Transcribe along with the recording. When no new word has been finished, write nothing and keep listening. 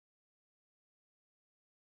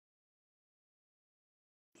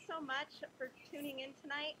so much for tuning in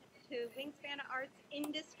tonight to Wingspan Arts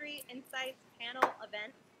Industry Insights panel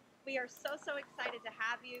event. We are so excited to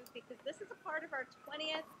have you because this is a part of our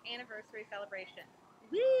 20th anniversary celebration.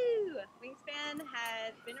 Woo! Wingspan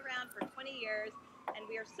has been around for 20 years and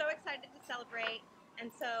we are so excited to celebrate.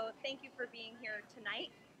 And so thank you for being here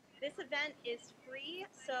tonight. This event is free,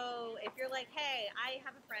 so if you're like, hey, I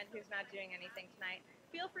have a friend who's not doing anything tonight,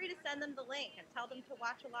 feel free to send them the link and tell them to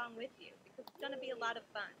watch along with you because it's going to be a lot of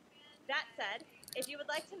fun. That said, if you would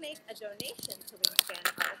like to make a donation to Wingspan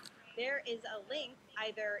Arts, there is a link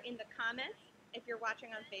either in the comments if you're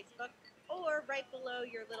watching on Facebook or right below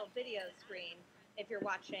your little video screen if you're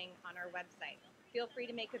watching on our website. Feel free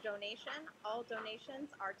to make a donation. All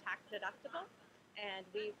donations are tax deductible. And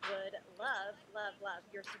we would love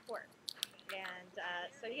your support. And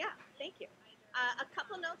so yeah, thank you. A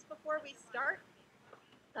couple notes before we start.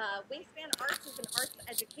 Wingspan Arts is an arts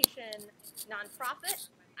education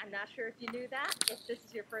nonprofit. I'm not sure if you knew that. If this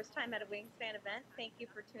is your first time at a Wingspan event, thank you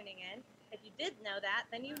for tuning in. If you did know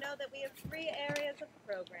that, then you know that we have 3 areas of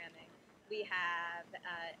programming. We have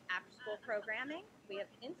after-school programming, we have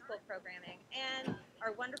in-school programming, and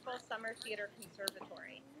our wonderful Summer Theater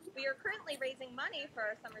Conservatory. We are currently raising money for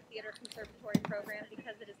our Summer Theater Conservatory program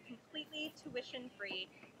because it is completely tuition-free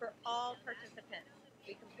for all participants.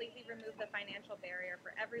 We completely remove the financial barrier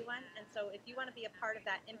for everyone, and so if you want to be a part of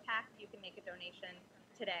that impact, you can make a donation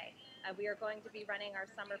today. We are going to be running our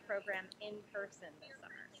summer program in person this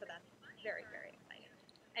summer, so that's very exciting.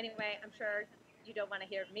 Anyway, I'm sure you don't want to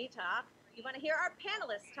hear me talk. You want to hear our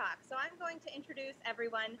panelists talk. So I'm going to introduce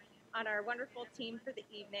everyone on our wonderful team for the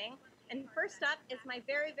evening. And first up is my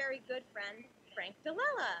very good friend, Frank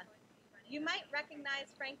DiLella. You might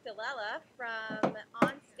recognize Frank DiLella from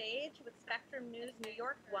On Stage with Spectrum News New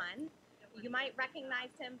York 1. You might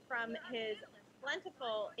recognize him from his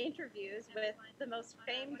plentiful interviews with the most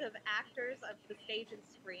famed of actors of the stage and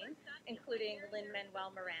screen, including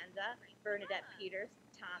Lin-Manuel Miranda, Bernadette Peters,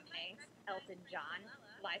 Tom Hanks, Elton John,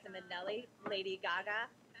 Liza Minnelli, Lady Gaga,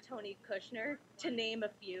 Tony Kushner, to name a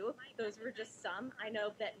few. Those were just some. I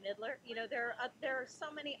know Bette Midler. You know, there are so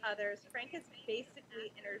many others. Frank has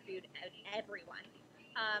basically interviewed everyone.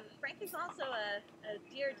 Frank is also a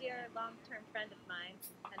dear long-term friend of mine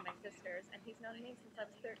and my sister's, and he's known me since I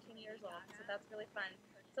was 13 years old, so that's really fun.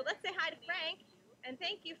 So let's say hi to Frank, and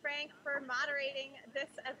thank you, Frank, for moderating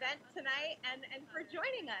this event tonight and for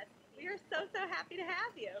joining us. We are so happy to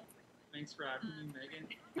have you. Thanks for having me, Megan.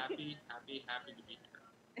 Happy to be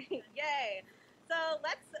here. Yay! So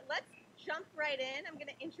let's jump right in. I'm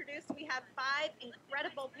going to introduce. We have 5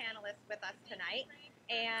 incredible panelists with us tonight,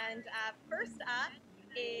 and first up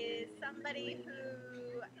is somebody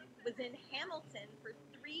who was in Hamilton for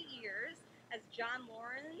 3 years as John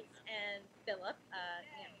Lawrence and Philip,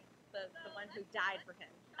 the one who died for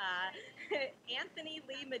him. Anthony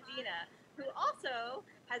Lee Medina, who also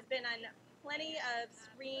has been on plenty of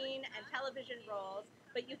screen and television roles,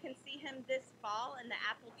 but you can see him this fall in the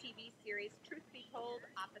Apple TV series Truth Be Told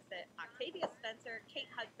opposite Octavia Spencer,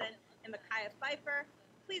 Kate Hudson, and Micaiah Pfeiffer.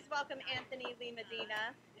 Please welcome Anthony Lee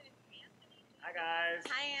Medina. Hi, guys.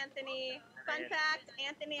 Hi, Anthony. Fun fact,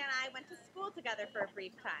 Anthony and I went to school together for a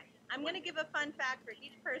brief time. I'm going to give a fun fact for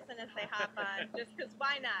each person as they hop on, just because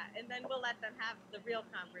why not? And then we'll let them have the real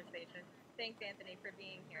conversation. Thanks, Anthony, for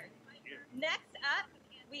being here. Next up,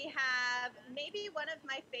 we have maybe one of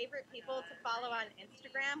my favorite people to follow on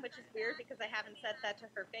Instagram, which is weird because I haven't said that to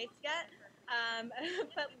her face yet.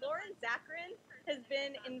 But Lauren Zakrin has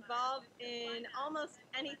been involved in almost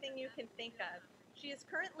anything you can think of. She is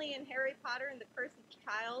currently in Harry Potter and the Cursed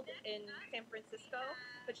Child in San Francisco,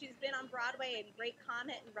 but she's been on Broadway in Great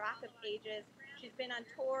Comet and Rock of Ages. She's been on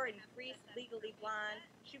tour in Grease, Legally Blonde.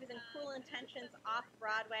 She was in Cruel Intentions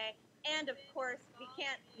off-Broadway. And, of course, we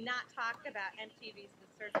can't not talk about MTV's The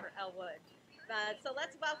Search for Elwood. So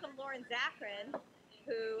let's welcome Lauren Zakrin,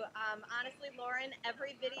 who, honestly, Lauren,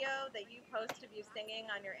 every video that you post of you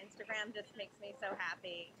singing on your Instagram just makes me so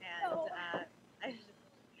happy. And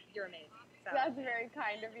you're amazing. So. That's very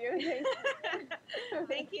kind of you.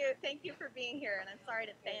 Thank you. Thank you for being here, and I'm sorry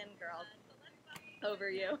to fangirl over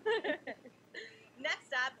you.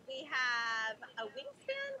 Next up, we have a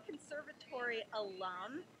Wingspan Conservatory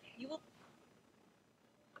alum. You will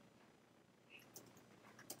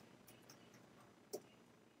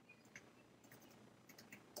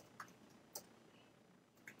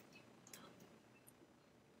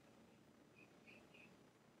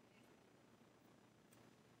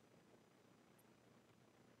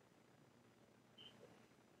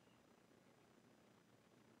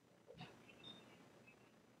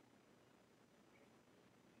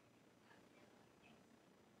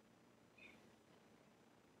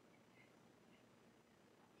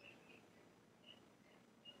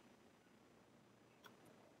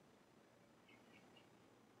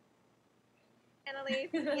Annelise,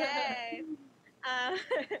 yay. Uh,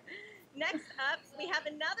 next up, we have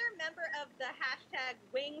another member of the hashtag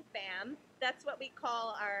WingFam. That's what we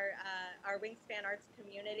call our Wingspan Arts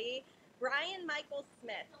community. Brian Michael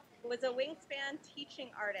Smith was a Wingspan teaching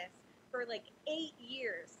artist for like 8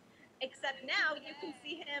 years. Except now you can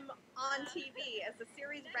see him on TV as a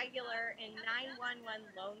series regular in 911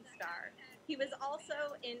 Lone Star. He was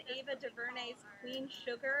also in Ava DuVernay's Queen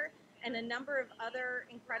Sugar and a number of other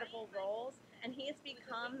incredible roles, and he has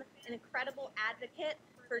become an incredible advocate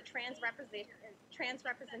for trans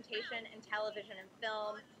representation in television and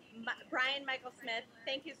film. Brian Michael Smith,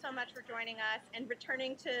 thank you so much for joining us and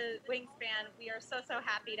returning to Wingspan. We are so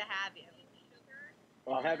happy to have you.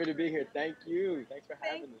 Well, I'm happy to be here. Thank you. Thanks for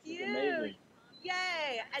having us. Thank you. It's amazing.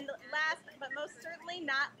 Yay! And last but most certainly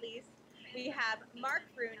not least, we have Marc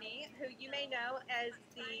Bruni, who you may know as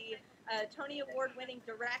the Tony Award-winning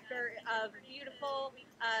director of Beautiful,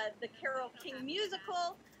 the Carole King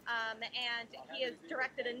musical, and he has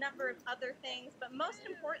directed a number of other things. But most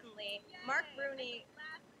importantly, Marc Bruni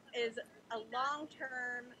is a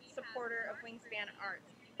long-term supporter of Wingspan Arts.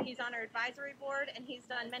 He's on our advisory board, and he's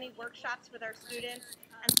done many workshops with our students.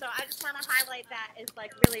 And so I just want to highlight that as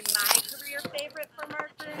like really my career favorite for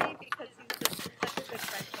Marc Bruni because he's just such a good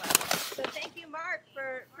friend to us. So thank you, Marc,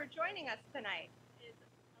 for joining us tonight.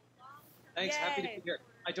 Thanks, Yay. happy to be here.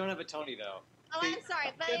 I don't have a Tony though. Oh, I'm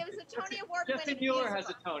sorry, but it was a Tony Award-winning Jesse Mueller musical. has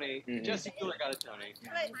a Tony. Mhm. Jesse Mueller got a Tony.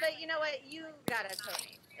 But you know what? You got a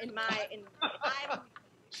Tony I'm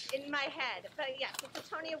in my head. But yes, it's a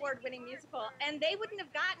Tony Award-winning musical, and they wouldn't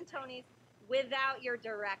have gotten Tonys without your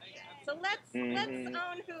direction. So let's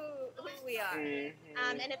own who we are.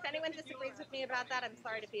 And if anyone disagrees with me about that, I'm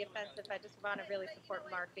sorry to be offensive. I just want to really support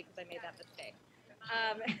Marc because I made that mistake.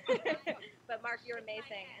 But Marc, you're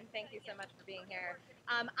amazing, and thank you so much for being here.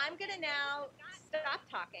 I'm going to now stop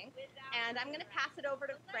talking, and I'm going to pass it over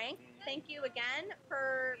to Frank. Thank you again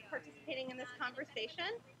for participating in this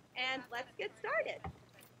conversation, and let's get started.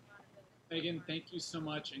 Megan, thank you so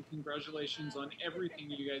much, and congratulations on everything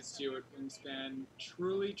you guys do at Wingspan.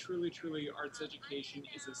 Truly, arts education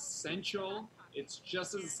is essential. It's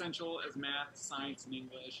just as essential as math, science, and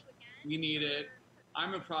English. We need it.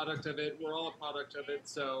 I'm a product of it. We're all a product of it.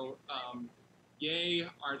 So, yay,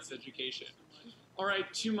 arts education. All right,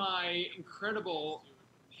 to my incredible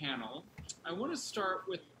panel, I want to start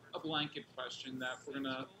with a blanket question that we're going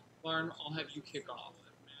to learn. I'll have you kick off.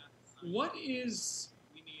 What is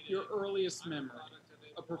your earliest memory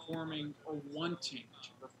of performing or wanting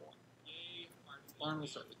to perform? Lauren, we'll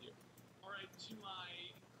start with you. All right, to my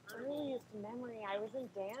Earliest memory, I was in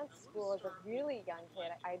dance school as a really young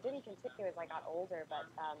kid. I didn't continue as I got older, but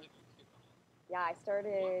yeah, I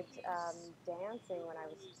started dancing when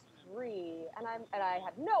I was 3, and I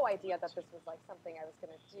had no idea that this was like something I was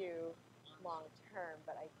going to do long term,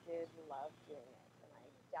 but I did love doing it, and I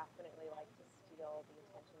definitely like to steal the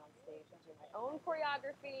attention on stage and do my own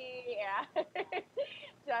choreography and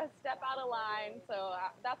just step out of line. So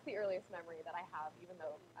that's the earliest memory that I have, even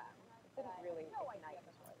though it didn't really ignite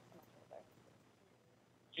until I was much older.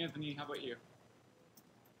 Anthony, how about you?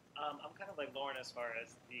 I'm kind of like Lauren as far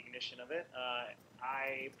as the ignition of it.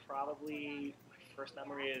 I probably, my first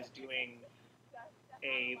memory is doing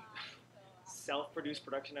a self-produced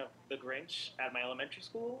production of The Grinch at my elementary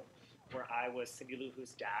school, where I was Cindy Lou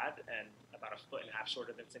Who's dad and about 1.5 feet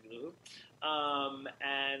shorter than Cindy Lou.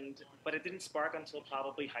 But it didn't spark until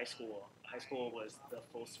probably high school. High school was the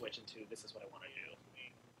full switch into this is what I want to do.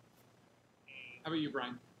 How about you,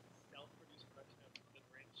 Brian? Self-produced production of The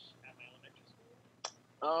Grinch at my elementary school.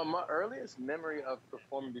 My earliest memory of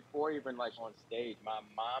performing before even like on stage, my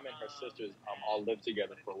mom and her sisters all lived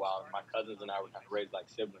together for a while. My cousins and I were kind of raised like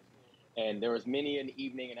siblings. And there was many an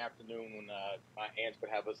evening and afternoon when my aunts would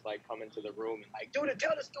have us like come into the room and like tell the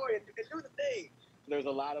story and do the thing. So there was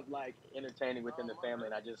a lot of like entertaining within the family,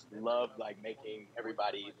 and I just loved like making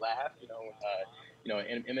everybody laugh,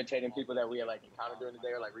 imitating people that we had like encountered during the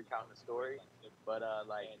day or like recounting a story. But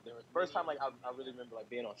like the first time like I really remember like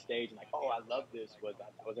being on stage and like, oh, I love this was I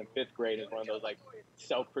was in 5th grade. It's one of those like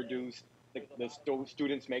self-produced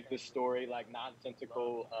students make this story like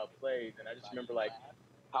nonsensical plays, and I just remember like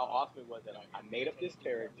how awesome it was that I made up this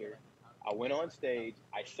character, I went on stage,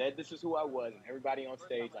 I said this is who I was, and everybody on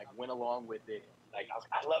stage like went along with it. Like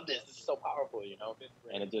I love this. This is so powerful,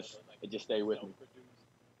 and it just stayed with me.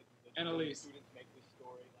 Annelise.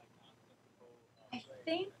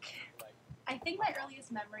 I think my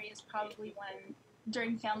earliest memory is probably when,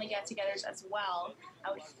 during family get-togethers as well,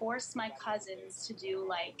 I would force my cousins to do,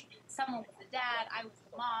 like, someone was the dad, I was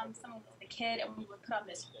the mom, someone was the kid, and we would put on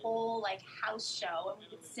this whole like house show, and we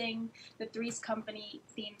would sing the Three's Company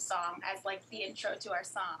theme song as like the intro to our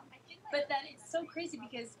song. But then it's so crazy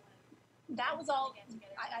because that was all,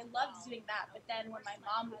 I loved doing that, but then when my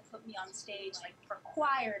mom would put me on stage, like for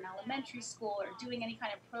choir in elementary school or doing any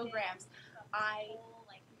kind of programs, I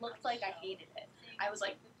looked like I hated it. I was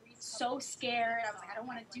like so scared. I was like, I don't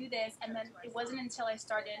want to do this. And then it wasn't until I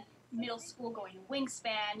started middle school going to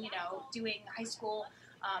Wingspan, you know, doing high school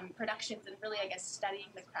productions and really, I guess, studying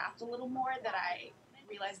the craft a little more that I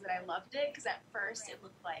realized that I loved it, because at first it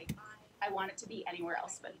looked like I wanted to be anywhere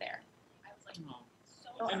else but there. I was like,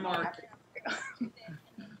 and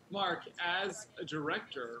Marc, as a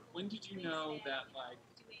director, when did you know that, like,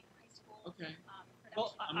 okay,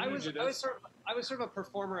 Well, I was sort of a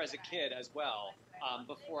performer as a kid as well,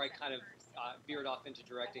 before I kind of veered off into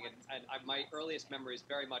directing, and my earliest memory is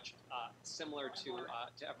very much similar to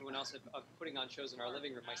everyone else of putting on shows in our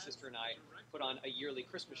living room. My sister and I put on a yearly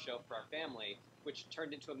Christmas show for our family, which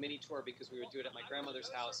turned into a mini tour because we would do it at my grandmother's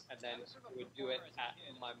house, and then we would do it at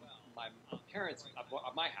my parents'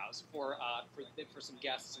 my house for some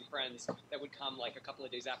guests and friends that would come like a couple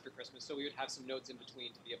of days after Christmas. So we would have some notes in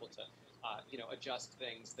between to be able to adjust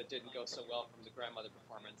things that didn't go so well from the grandmother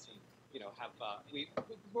performance, and have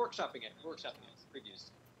workshopping it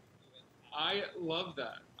previews. I love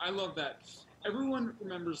that. Everyone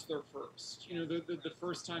remembers their first. The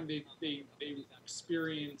first time they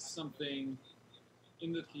experience something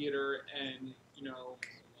in the theater, and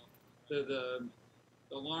the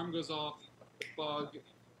alarm goes off, the bug,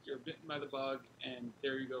 you're bitten by the bug, and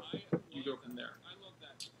there you go. You go from there.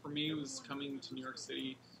 For me, it was coming to New York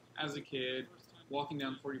City as a kid, walking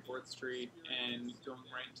down 44th Street and going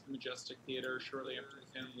right into the Majestic Theater shortly after the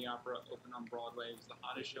Phantom of the Opera opened on Broadway. It was the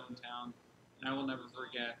hottest show in town, and I will never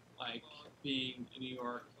forget, like, being in New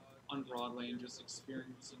York on Broadway and just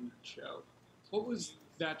experiencing that show. What was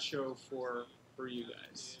that show for you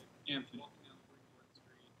guys? Anthony?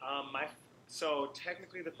 So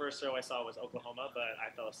technically the first show I saw was Oklahoma, but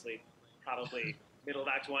I fell asleep probably middle of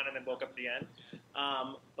Act 1 and then woke up at the end.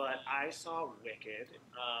 But I saw Wicked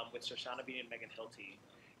with Shoshana Bean and Megan Hilty,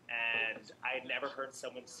 and I had never heard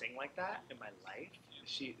someone sing like that in my life.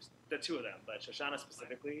 The two of them, but Shoshana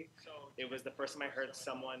specifically, it was the first time I heard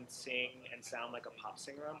someone sing and sound like a pop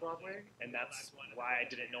singer on Broadway, and that's why I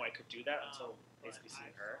didn't know I could do that until basically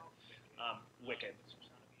seeing her. Wicked,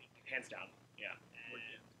 hands down, yeah.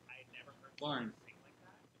 Lauren?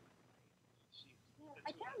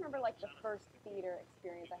 I can't remember like the first theater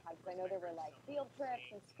experience I had, because I know there were like field trips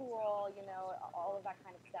in school, all of that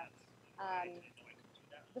kind of stuff.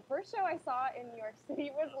 The first show I saw in New York City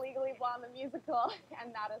was Legally Blonde the musical, and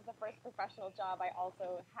that is the first professional job I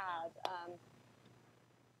also had.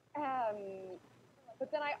 But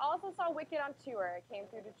then I also saw Wicked on tour. It came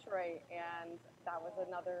through Detroit, and that was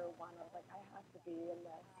another one of like, I have to be in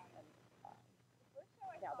this. And,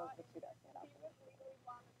 yeah, those are the two that stand out for me.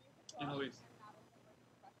 Annelise?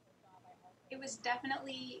 It was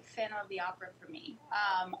definitely Phantom of the Opera for me.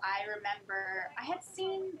 I remember I had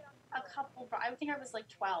seen a couple, I think I was like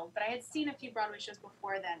 12, but I had seen a few Broadway shows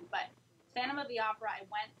before then. But Phantom of the Opera, I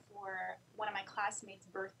went for one of my classmates'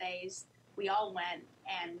 birthdays. We all went,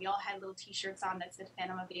 and we all had little t-shirts on that said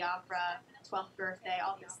Phantom of the Opera, 12th birthday,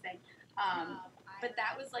 all this thing. But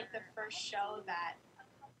that was like the first show that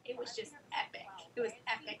it was just epic. It was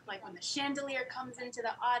epic, like when the chandelier comes into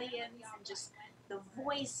the audience and just the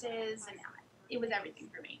voices, and it was everything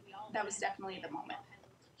for me. That was definitely the moment.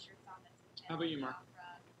 How about you, Marc?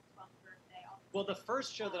 Well, the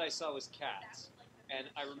first show that I saw was Cats, and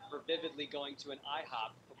I remember vividly going to an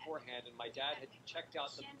IHOP beforehand, and my dad had checked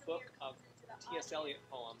out the book of T.S. Eliot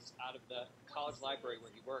poems out of the college library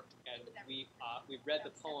where he worked, and we read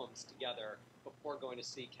the poems together before going to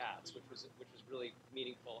see Cats, which was really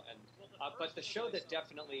meaningful. And but the show that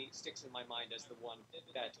definitely sticks in my mind as the one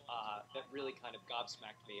that really kind of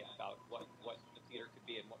gobsmacked me about what the theater could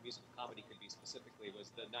be and what musical comedy could be specifically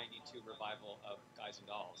was the '92 revival of Guys and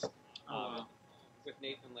Dolls. With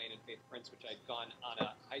Nathan Lane and Faith Prince, which I'd gone on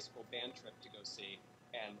a high school band trip to go see,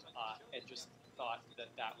 and just thought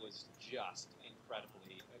that was just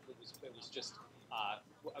incredibly. It was just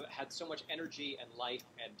had so much energy and life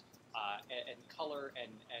and color,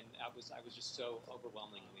 and I was just so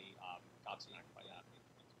overwhelmingly gobsmacked by that.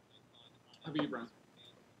 How about you, Brian?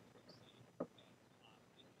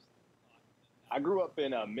 I grew up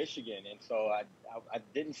in Michigan, and so I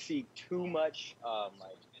didn't see too much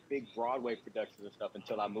like big Broadway productions and stuff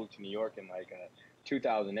until I moved to New York in like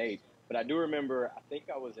 2008. But I do remember, I think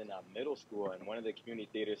I was in middle school, and one of the community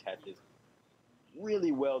theaters had this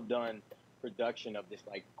really well done production of this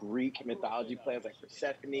like Greek mythology play, like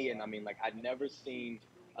Persephone, and I mean, like I'd never seen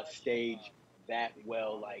a stage that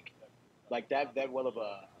well, like that well of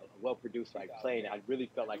a well produced like play, and I really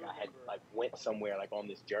felt like I had like went somewhere like on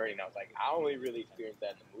this journey, and I was like, I only really experienced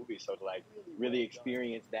that in the movie, so to like really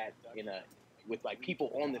experience that with like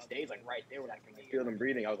people on the stage, like right there, when I can feel them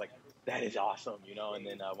breathing, I was like, that is awesome, you know. And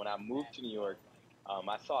then when I moved to New York,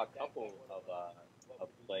 I saw a couple of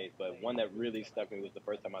plays, but one that really stuck me was the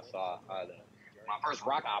first time I saw my first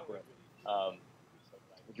rock opera,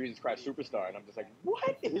 Jesus Christ Superstar, and I'm just like,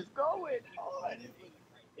 what is going on?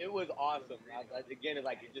 It was awesome. Again, it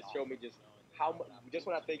just showed me just how much, just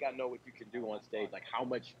when I think I know what you can do on stage, like how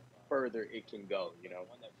much further it can go, you know.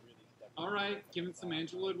 All right, giving some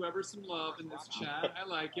Angela Lloyd Webber some love in this chat. I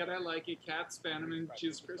like it. Cat Spanham and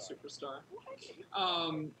Jesus Christ Superstar.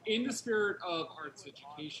 In the spirit of arts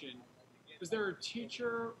education, is there a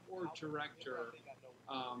teacher or director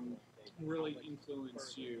who really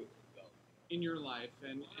influenced you in your life?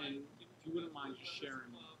 And if you wouldn't mind just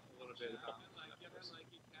sharing a little bit about that.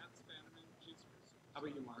 How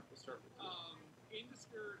about you, Marc? We'll start with you. In the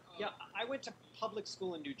spirit of... Yeah, I went to public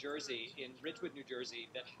school in New Jersey, in Ridgewood, New Jersey,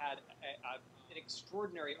 that had an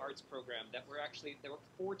extraordinary arts program. There were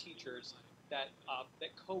 4 teachers that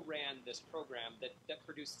co-ran this program that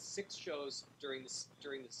produced 6 shows during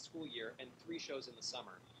the school year and 3 shows in the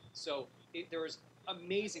summer. So there was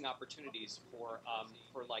amazing opportunities for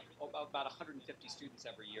like about 150 students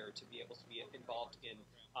every year to be able to be involved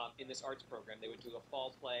in this arts program. They would do a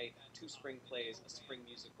fall play, 2 spring plays, a spring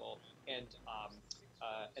musical, and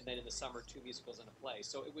then in the summer 2 musicals and a play.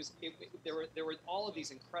 So there were all of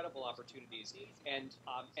these incredible opportunities, and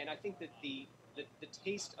I think that the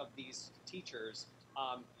taste of these teachers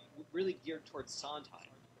really geared towards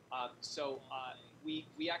Sondheim. So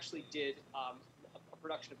we actually did a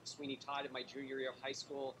production of Sweeney Todd in my junior year of high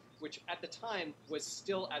school, which at the time was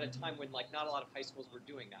still at a time when like not a lot of high schools were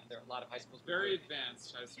doing that. There are a lot of high schools very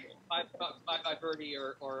advanced high school by Bruni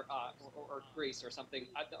or Greece or something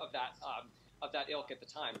of that ilk at the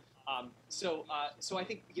time. So I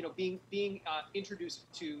think being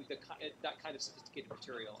introduced to that kind of sophisticated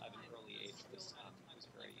material at an early age was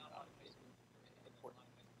very important.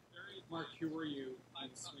 Marc, who were you in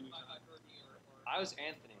Sweeney Todd? I was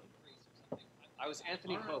Anthony. I was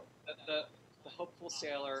Anthony Hope, the hopeful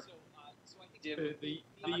sailor. The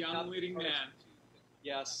young leading man.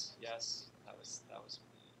 Yes, that was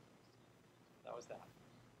that.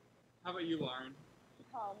 How about you, Lauren?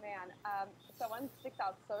 Oh man, someone sticks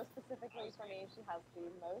out so specifically for me. She has the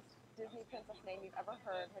most Disney princess name you've ever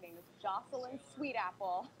heard. Her name is Jocelyn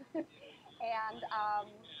Sweetapple, and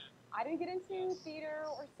I didn't get into theater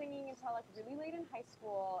or singing until like really late in high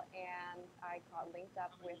school, and I got linked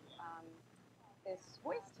up with this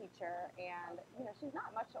voice teacher, and she's not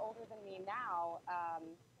much older than me now,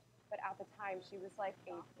 but at the time she was like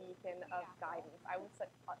a beacon of guidance. I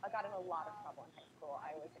got in a lot of trouble in high school.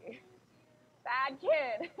 I was a bad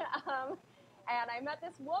kid, and I met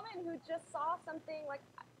this woman who just saw something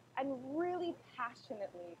and really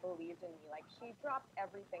passionately believed in me. Like, she dropped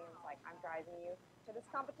everything and was like, I'm driving you to this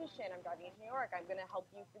competition, I'm driving you to New York, I'm gonna help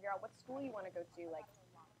you figure out what school you want to go to. Like,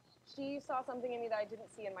 she saw something in me that I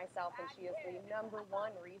didn't see in myself, and she is the #1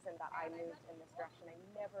 reason that I moved in this direction. I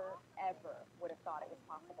never, ever would have thought it was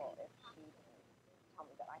possible if she didn't tell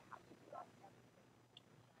me that I had to do that.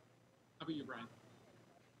 How about you, Brian?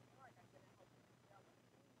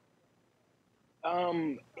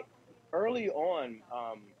 Early on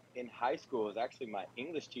in high school, it was actually my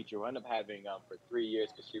English teacher who I ended up having for 3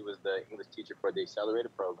 years, because she was the English teacher for the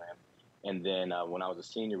accelerated program. And then when I was a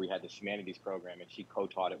senior, we had the humanities program, and she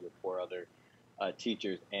co-taught it with 4 other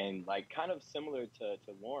teachers. And like kind of similar to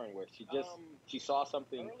Lauren, where she saw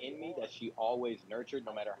something in me that she always nurtured,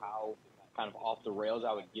 no matter how kind of off the rails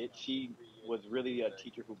I would get. She was really a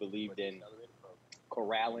teacher who believed in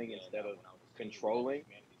corralling instead of controlling.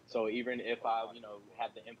 So even if I,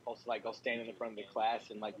 had the impulse to like go stand in the front of the class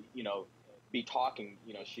and like, be talking,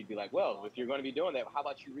 she'd be like, well, if you're going to be doing that, how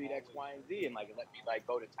about you read X, Y, and Z and like let me like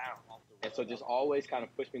go to town. And so just always kind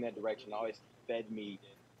of pushed me in that direction, always fed me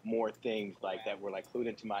more things like that were like clued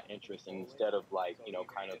into my interests, and instead of like,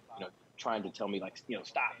 trying to tell me like,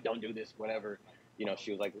 stop, don't do this, whatever,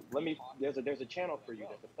 she was like, there's a channel for you,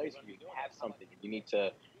 there's a place for you, you have something, you need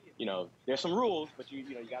to, there's some rules, but you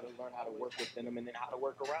got to learn how to work within them and then how to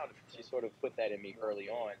work around them. She sort of put that in me early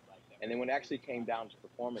on. And then when it actually came down to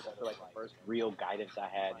performance, I feel like the first real guidance I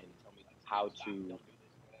had in how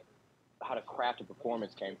to craft a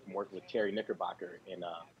performance came from working with Terry Knickerbocker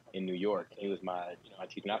in New York. He was my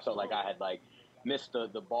teacher, and I felt like I had like missed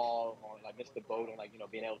the ball on, like, missed the boat on, like, you know,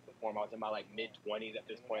 being able to perform. I was in my, like, mid-20s at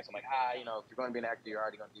this point, so I'm like, you know, if you're going to be an actor, you're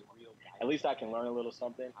already going to be real. At least I can learn a little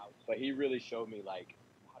something. But he really showed me, like,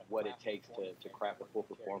 what it takes to craft a full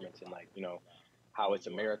performance, and, like, you know, how it's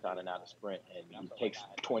a marathon and not a sprint, and it takes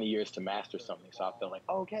 20 years to master something. So I felt like,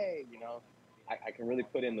 okay, you know, I can really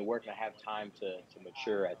put in the work, and I have time to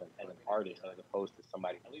mature as an artist, as opposed to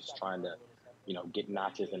somebody who's just trying to, you know, get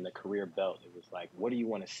notches in the career belt. It was like, what do you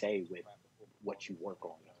want to say with what you work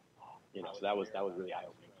on? You know, so that was really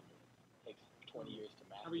eye-opening. It takes 20 years to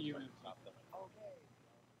master. How about you, man?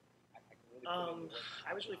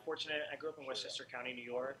 I was really fortunate. I grew up in Westchester County, New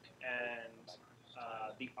York, and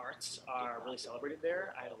the arts are really celebrated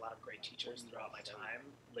there. I had a lot of great teachers throughout my time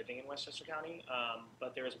living in Westchester County,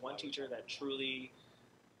 but there was one teacher that truly,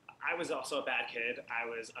 I was also a bad kid. I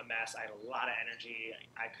was a mess. I had a lot of energy.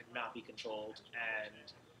 I could not be controlled.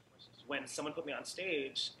 And when someone put me on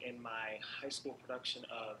stage in my high school production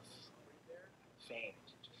of Fame,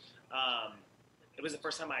 it was the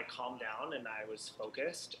first time I calmed down and I was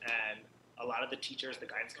focused. And a lot of the teachers, the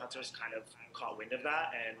guidance counselors, kind of caught wind of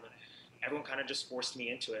that, and everyone kind of just forced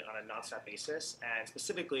me into it on a nonstop basis. And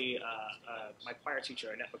specifically, my choir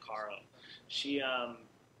teacher, Carole, she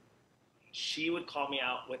would call me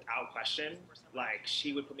out without question. Like,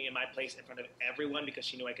 she would put me in my place in front of everyone because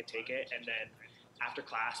she knew I could take it. And then after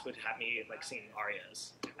class would have me, like, singing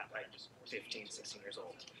arias at, like, 15, 16 years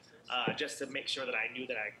old, just to make sure that I knew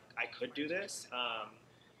that I could do this. I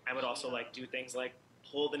would also, like, do things like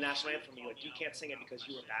pull the national anthem from me, like, you can't sing it because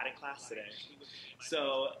you were bad in class today.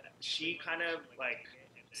 So she kind of, like,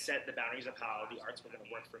 set the boundaries of how the arts were going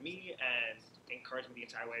to work for me and encouraged me the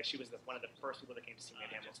entire way. She was one of the first people that came to see me in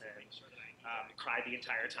Hamilton. Cried the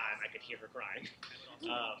entire time. I could hear her crying.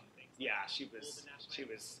 Yeah, she was.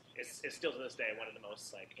 It's still to this day one of the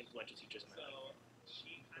most, like, influential teachers in my life.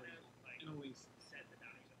 Annelise.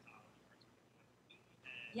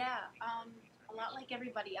 Yeah, a lot like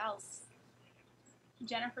everybody else.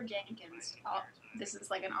 Jennifer Jenkins. This is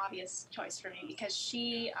like an obvious choice for me because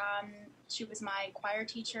she was my choir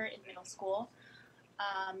teacher in middle school.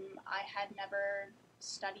 I had never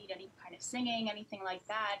studied any kind of singing, anything like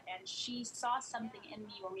that, and she saw something in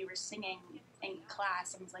me when we were singing in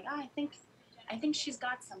class and was like, I think she's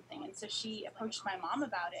got something. And so she approached my mom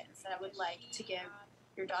about it and said, I would like to give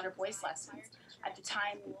your daughter voice lessons. At the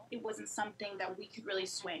time, it wasn't something that we could really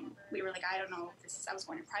swing. We were like, I don't know if I was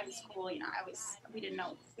going to private school, you know, we didn't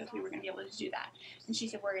know if we were going to be able to do that. And she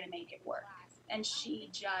said, we're going to make it work. And she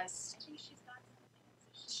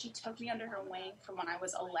took me under her wing from when I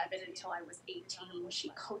was 11 until I was 18. She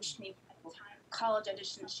coached me for college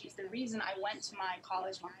auditions. She's the reason I went to my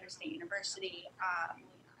college, Montclair State University.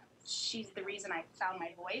 She's the reason I found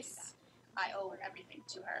my voice. I owe everything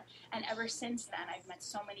to her. And ever since then, I've met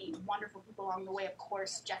so many wonderful people along the way. Of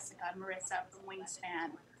course, Jessica and Marissa from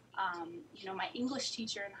Wingspan. You know, my English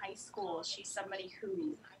teacher in high school, she's somebody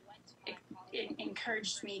who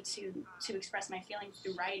encouraged me to express my feelings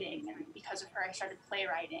through writing. And because of her, I started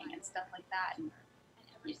playwriting and stuff like that. And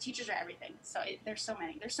teachers are everything. So there's so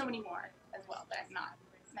many. There's so many more as well that I'm not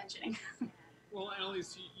mentioning. Well,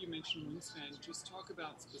 Annelise, you mentioned Wingspan. Just talk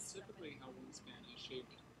about specifically how Wingspan has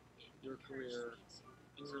shaped your career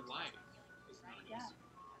in your life as an artist. Yeah.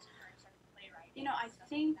 You know, I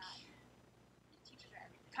think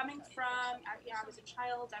coming from, you know, I was a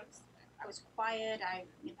child. I was quiet. I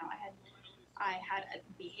had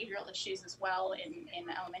behavioral issues as well in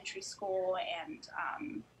elementary school, and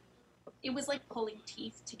it was like pulling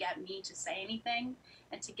teeth to get me to say anything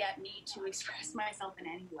and to get me to express myself in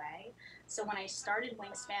any way. So when I started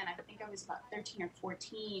Wingspan, I think I was about 13 or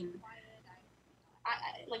 14.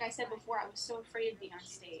 Like I said before, I was so afraid of being on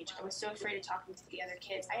stage. I was so afraid of talking to the other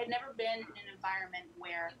kids. I had never been in an environment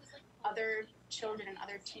where other children and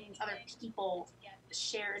other teens, other people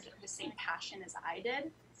shared the same passion as I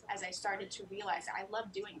did. As I started to realize I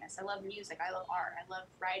love doing this. I love music. I love art. I love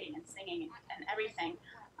writing and singing and everything.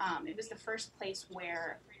 It was the first place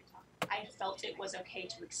where I felt it was okay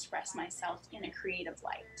to express myself in a creative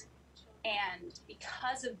light. And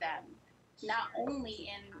because of them, not only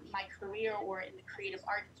in my career or in the creative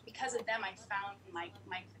art, because of them I found my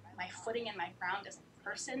footing and my ground as a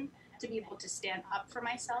person, to be able to stand up for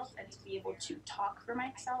myself and to be able to talk for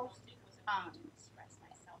myself. And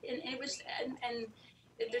it was, and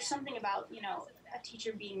there's something about, you know, a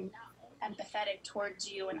teacher being empathetic towards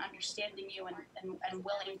you and understanding you and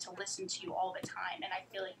willing to listen to you all the time. And I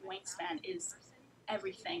feel like Wingspan is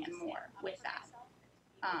everything and more with that.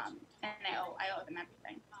 And I owe them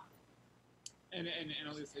everything. And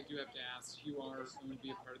Annelise, I do have to ask, you are going to be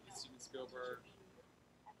a part of the Steven Spielberg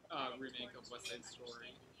remake of West Side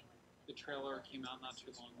Story. The trailer came out not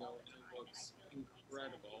too long ago, and it looks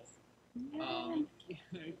incredible.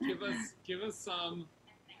 Give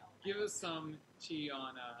us some tea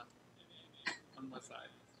on West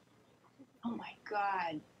Side. Oh my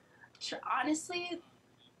God. Sure. Honestly,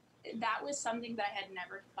 that was something that I had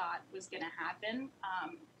never thought was going to happen.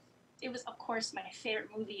 It was, of course, my favorite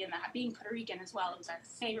movie, and that being Puerto Rican as well, it was our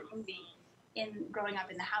favorite movie in growing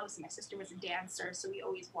up in the house. My sister was a dancer, so we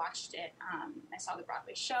always watched it. I saw the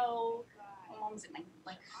Broadway show. When was it,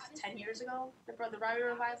 like 10 years ago? The Broadway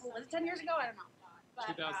revival? Was it 10 years ago? I don't know.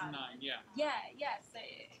 But, 2009, yeah. Yeah, yes.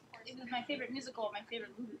 It was my favorite musical, my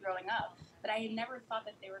favorite movie growing up. But I had never thought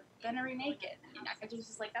that they were going to remake it. And I was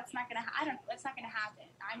just like, that's not going to that's not going to happen.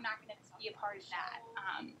 I'm not going to be a part of that.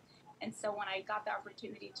 And so when I got the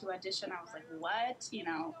opportunity to audition, I was like, what? You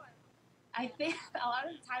know, I think a lot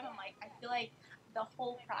of the time I'm like, I feel like the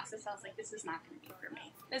whole process, I was like, this is not going to be for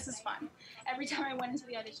me. This is fun. Every time I went into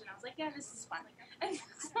the audition, I was like, yeah, this is fun. And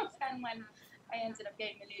so then when I ended up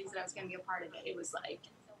getting the news that I was going to be a part of it, it was like,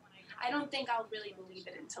 I don't think I'll really believe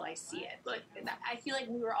it until I see it. But I feel like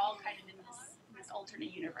we were all kind of in this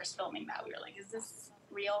alternate universe filming that. We were like, is this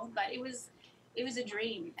real? But it was a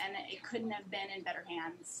dream, and it couldn't have been in better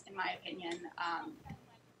hands, in my opinion.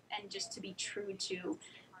 And just to be true to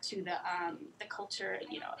the culture,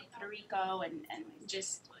 you know, of Puerto Rico, and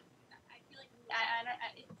just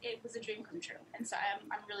it was a dream come true. And so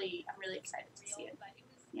I'm really excited to see it.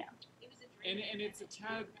 Yeah. And it's a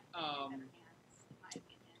tad,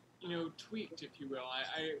 you know, tweaked, if you will.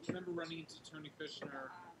 I remember running into Tony Kushner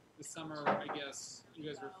this summer. I guess you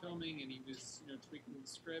guys were filming, and he was, you know, tweaking the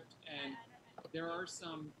script. And there are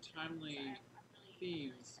some timely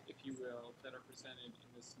themes, if you will, that are presented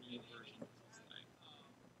in this mini version of this night,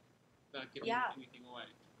 without giving anything away.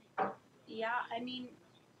 Yeah, I mean,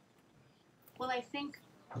 well, I think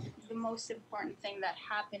the most important thing that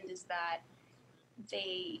happened is that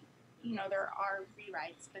they, you know, there are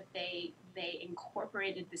rewrites, but they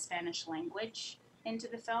incorporated the Spanish language into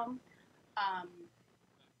the film,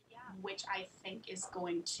 which I think is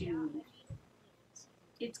going to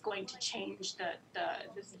change the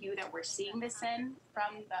view that we're seeing this in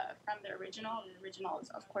from the original. The original is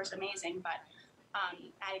of course amazing, but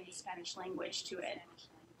adding the Spanish language to it,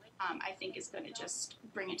 I think is going to just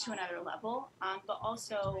bring it to another level. But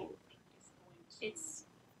also, it's,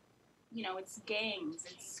 you know, it's gangs,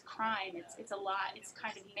 it's crime, it's a lot. It's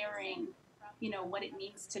kind of mirroring, you know, what it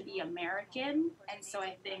means to be American, and so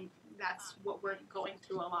I think that's what we're going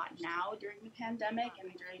through a lot now during the pandemic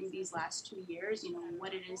and during these last 2 years. You know,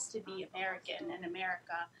 what it is to be American in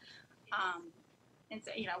America. And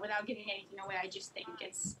so, you know, without giving anything away, I just think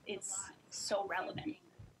it's so relevant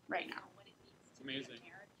right now. It's amazing.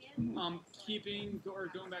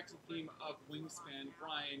 Going back to the theme of Wingspan,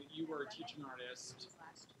 Brian, you were a teaching artist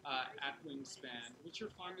at Wingspan. What's your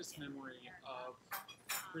fondest memory of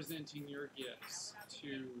presenting your gifts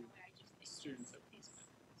to students at Wingspan?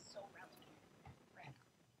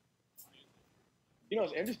 You know,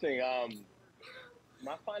 it's interesting.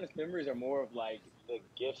 My fondest memories are more of like the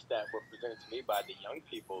gifts that were presented to me by the young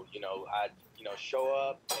people. You know, I'd show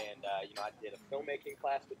up and you know, I did a filmmaking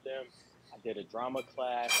class with them. I did a drama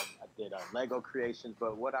class. I did Lego creations.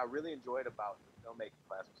 But what I really enjoyed about the filmmaking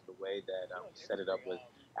class was the way that we set it up, was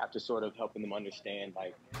after sort of helping them understand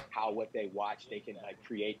like how what they watch, they can like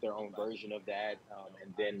create their own version of that,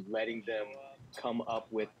 and then letting them come up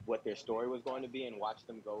with what their story was going to be, and watch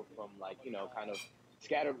them go from like, you know, kind of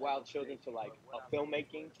scattered wild children to like a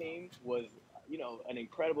filmmaking team was, you know, an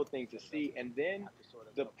incredible thing to see. And then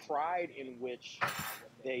the pride in which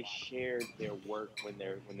they shared their work when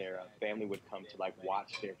their family would come to like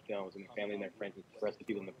watch their films, and the family and their friends and the rest of the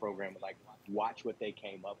people in the program would like watch what they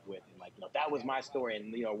came up with, and like, you know, that was my story.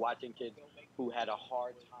 And, you know, watching kids who had a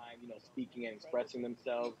hard time, you know, speaking and expressing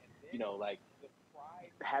themselves, you know, like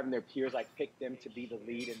having their peers like pick them to be the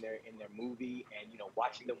lead in their movie, and, you know,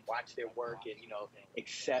 watching them watch their work and, you know,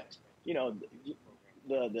 accept, you know,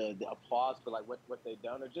 the applause for like what they've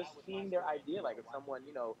done, or just seeing their idea. Like if someone,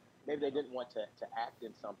 you know, maybe they didn't want to act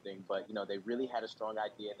in something, but, you know, they really had a strong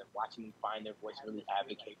idea, and then watching them find their voice, really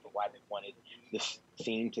advocate for why they wanted this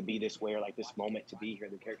scene to be this way, or like this moment to be here,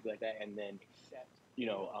 the character like that, and then, you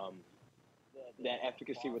know, that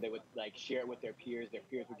efficacy where they would like share it with their peers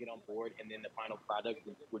would get on board, and then the final product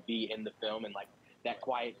would be in the film, and like that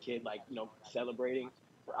quiet kid, like, you know, celebrating.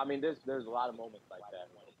 I mean, there's a lot of moments like that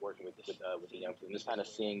when working with the young people, and just kind of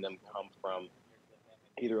seeing them come from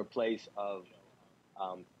either a place of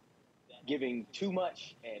giving too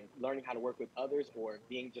much and learning how to work with others, or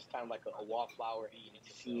being just kind of like a wallflower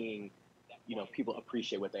and seeing, you know, people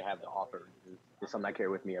appreciate what they have to offer. It's something I carry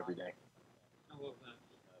with me every day. I love that.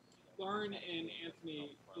 Lauren and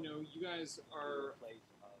Anthony, you know, you guys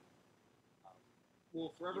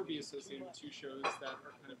will forever be associated with two shows that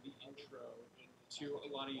are kind of the intro to a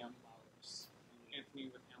lot of young folks. Anthony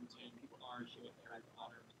with Hamilton, Orange with Harry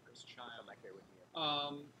Potter, First Child.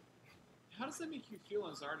 How does that make you feel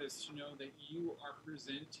as artists to know that you are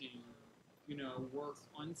presenting, you know, work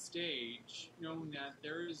on stage, knowing that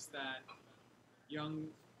there is that young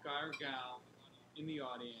guy or gal in the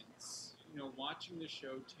audience, you know, watching the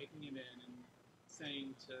show, taking it in, and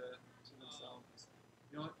saying to themselves,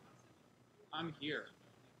 you know what, I'm here.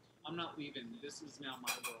 I'm not leaving. This is now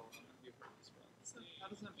my world. I'm going to be a part of this world. So how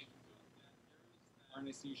does that make you feel? Lauren,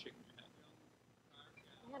 I see you shaking your head.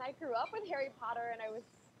 Man, I grew up with Harry Potter, and I was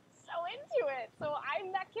so into it. So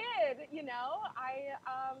I'm that kid, you know. I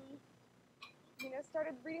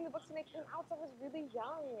started reading the books when they came out, so I was really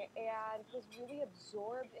young and was really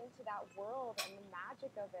absorbed into that world and the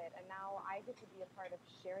magic of it. And now I get to be a part of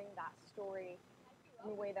sharing that story in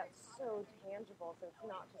a way that's so tangible. So it's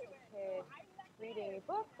not just a kid reading a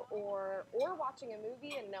book or watching a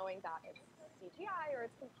movie and knowing that it's CGI or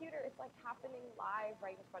it's computer. It's like happening live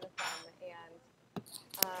right in front of them. And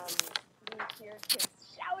you hear kids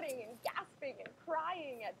shouting and gasping and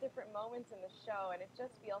crying at different moments in the show, and it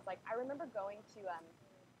just feels like, I remember going to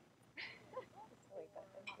it's not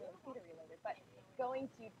really theater related, but going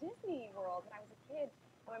to Disney World when I was a kid,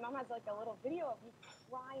 and my mom has like a little video of me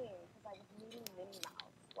crying because I was meeting Minnie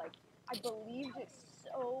Mouse. Like, I believed it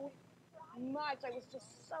so much. I was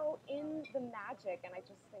just so in the magic, and I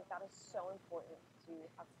just think that is so important to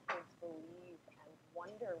have kids believe and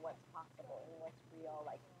wonder what's possible and what's real.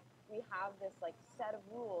 Like, we have this like set of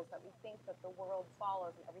rules that we think that the world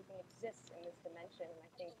follows and everything exists in this dimension, and I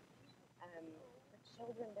think for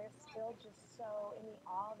children, they're still just so in the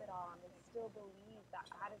awe of it all, and they still believe that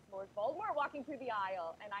that is Lord Voldemort walking through the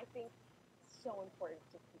aisle, and I think it's so important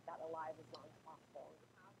to keep that alive as long as possible.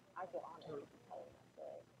 I feel honored to be telling that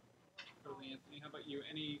story. Totally, Anthony. How about you?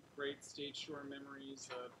 Any great stage show memories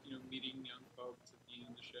of, you know, meeting young folks at the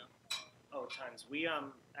end of the show? Oh, tons. We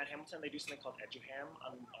at Hamilton, they do something called EduHam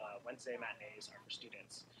on Wednesday matinees are for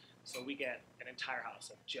students. So we get an entire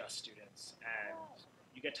house of just students, and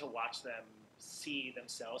you get to watch them see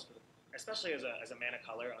themselves, especially as a man of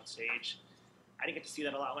color on stage. I didn't get to see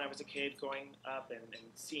that a lot when I was a kid growing up, and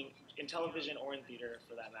seeing in television or in theater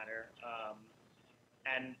for that matter.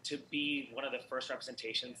 And to be one of the first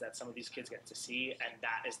representations that some of these kids get to see, and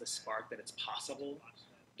that is the spark that it's possible.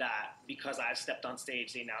 That because I've stepped on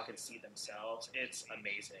stage, they now can see themselves. It's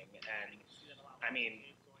amazing. And I mean,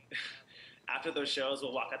 after those shows,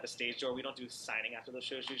 we'll walk out the stage door. We don't do signing after those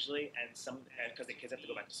shows usually, and because the kids have to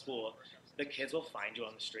go back to school, the kids will find you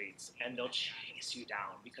on the streets and they'll chase you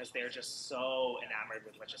down because they're just so enamored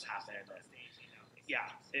with what just happened. And yeah,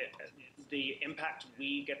 the impact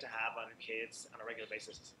we get to have on kids on a regular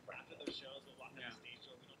basis is incredible. After those shows, we'll walk out the stage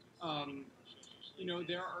door. We don't do you know,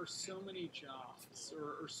 there are so many jobs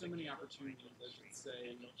or so many opportunities, I should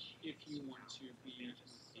say, if you want to be in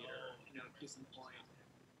theater. You know, case in point,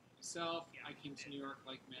 myself, I came to New York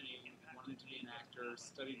like many, wanted to be an actor,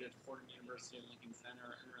 studied at Fordham University at Lincoln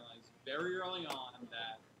Center, and realized very early on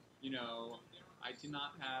that, you know, I did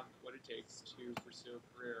not have what it takes to pursue a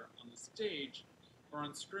career on the stage or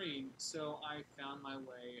on screen. So I found my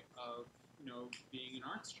way of, you know, being an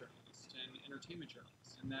arts journalist and entertainment journalist.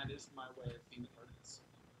 And that is my way of being part of this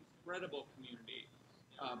incredible community,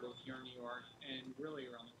 both here in New York and really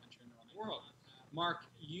around the country and around the world. Marc,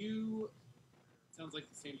 you, sounds like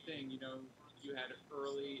the same thing, you know, you had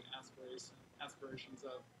early aspirations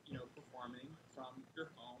of, you know, performing from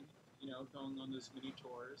your home, you know, going on those mini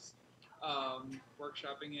tours,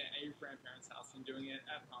 workshopping at your grandparents' house and doing it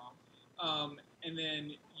at home. And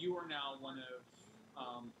then you are now one of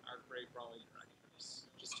our great Broadway directors.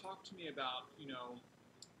 Just talk to me about, you know,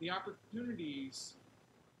 the opportunities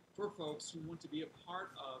for folks who want to be a part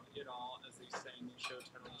of it all, as they say in the show,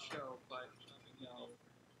 title of the show, but, you know,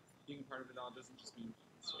 being a part of it all doesn't just mean being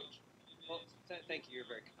on stage. Well, thank you. You're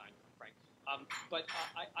very kind, Frank. But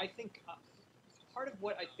I think part of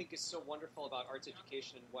what I think is so wonderful about arts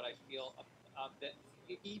education and what I feel that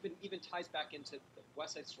it even ties back into the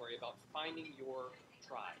West Side Story about finding your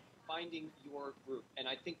tribe, finding your group. And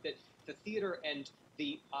I think that the theater and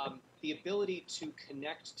the ability to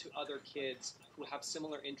connect to other kids who have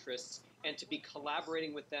similar interests and to be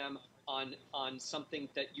collaborating with them on something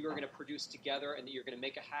that you are going to produce together, and that you're going to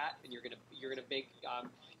make a hat, and you're going to make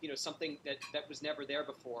you know, something that was never there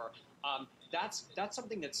before. That's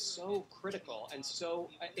something that's so critical and so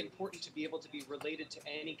important to be able to be related to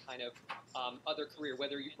any kind of other career,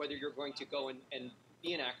 whether you're going to go and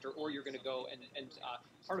be an actor or you're going to go and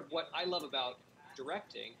part of what I love about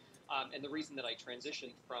directing And the reason that I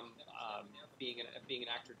transitioned from being an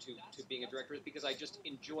actor to being a director is because I just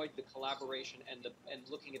enjoyed the collaboration and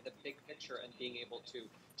looking at the big picture and being able to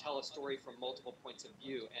tell a story from multiple points of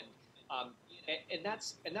view. And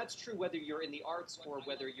that's true whether you're in the arts or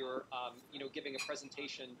whether you're giving a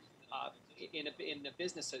presentation in a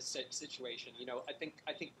business situation. I think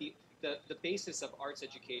the basis of arts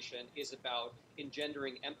education is about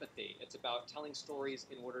engendering empathy. It's about telling stories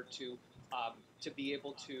in order to be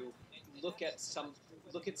able to look at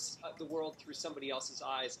the world through somebody else's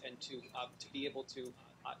eyes, and to be able to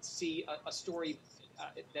see a story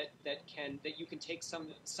that you can take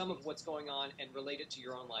some of what's going on and relate it to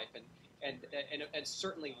your own life, and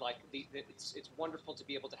certainly like it's wonderful to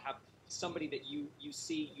be able to have somebody that you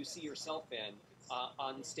see yourself in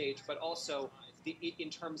on stage, but also in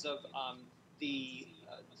terms of the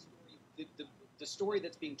story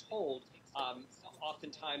that's being told.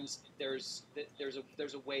 Oftentimes there's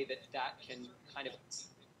a way that can kind of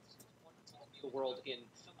the world in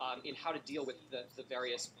how to deal with the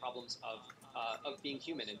various problems of being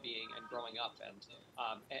human and growing up,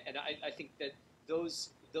 and I think that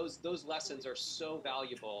those lessons are so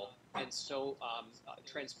valuable and so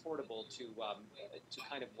transportable to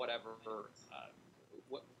kind of whatever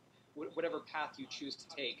path you choose to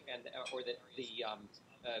take, or that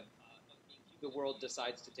the world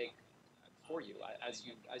decides to take for you as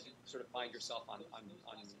you sort of find yourself on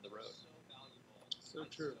the road. So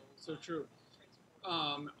true, so true.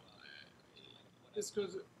 This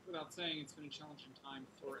goes without saying, it's been a challenging time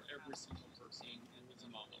for every single person who's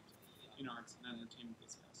involved in arts and entertainment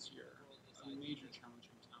this past year. It's a major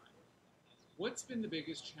challenging time. What's been the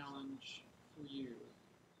biggest challenge for you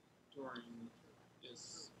during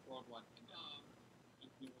this worldwide pandemic?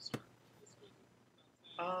 You will start.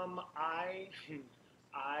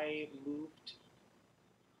 I moved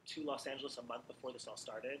to Los Angeles a month before this all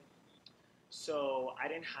started, so I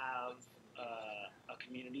didn't have a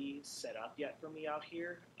community set up yet for me out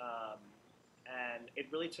here, and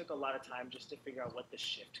it really took a lot of time just to figure out what the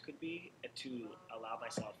shift could be to allow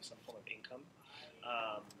myself some form of income.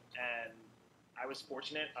 And I was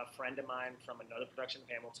fortunate. A friend of mine from another production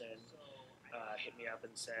in Hamilton hit me up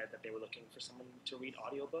and said that they were looking for someone to read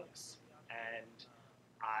audiobooks, and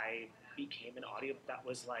I became an audio. That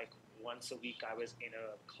was like once a week I was in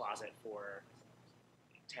a closet for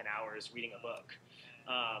 10 hours reading a book.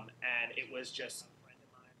 And it was just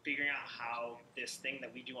figuring out how this thing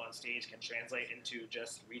that we do on stage can translate into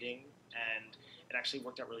just reading, and it actually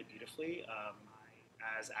worked out really beautifully.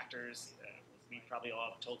 As actors, we probably all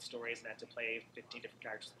have told stories and had to play 15 different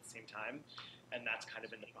characters at the same time, and that's kind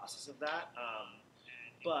of in the process of that.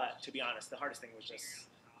 But to be honest, the hardest thing was just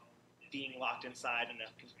being locked inside in an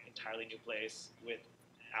entirely new place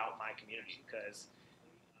without my community, because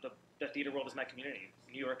the theater world is my community.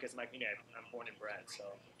 New York is my community. I'm born and bred,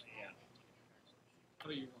 so yeah. How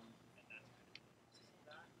are you?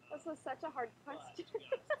 This was such a hard question.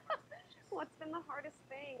 What's been the hardest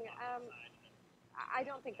thing? I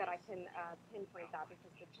don't think that I can pinpoint that, because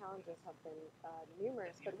the challenges have been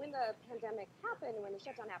numerous. But when the pandemic happened, when the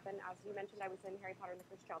shutdown happened, as you mentioned, I was in Harry Potter and the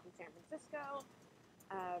Cursed Child in San Francisco.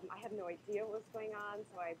 I had no idea what was going on,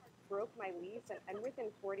 so I broke my lease, and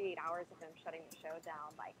within 48 hours of them shutting the show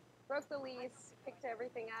down, broke the lease, picked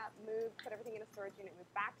everything up, moved, put everything in a storage unit,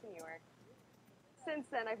 moved back to New York. Since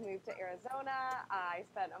then, I've moved to Arizona. I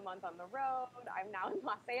spent a month on the road. I'm now in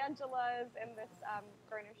Los Angeles in this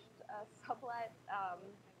furnished sublet.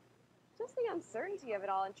 Just the uncertainty of it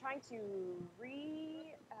all, and trying to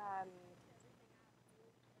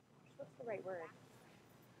what's the right word?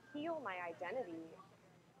 Heal my identity.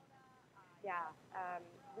 Yeah,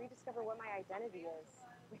 rediscover what my identity is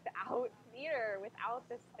without theater, without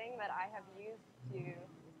this thing that I have used to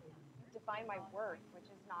define my worth, which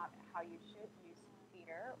is not how you should use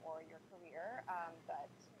theater or your career. But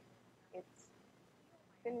it's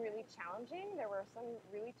been really challenging. There were some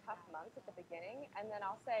really tough months at the beginning, and then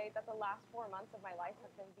I'll say that the last 4 months of my life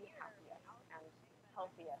have been the happiest and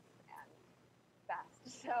healthiest and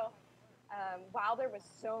best. So while there was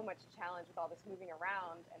so much challenge with all this moving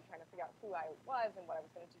around and trying to figure out who I was and what I was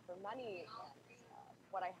going to do for money and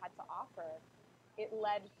what I had to offer, it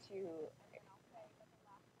led to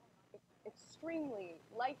extremely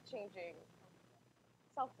life-changing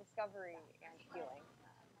self-discovery and healing.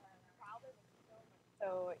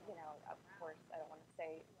 So, of course, I don't want to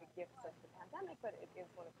say the gifts of the pandemic, but it is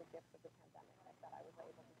one of the gifts of the pandemic that I was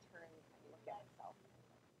able to turn and look at myself and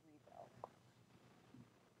rebuild.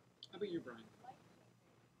 How about you, Brian?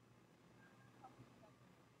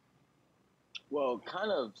 Well,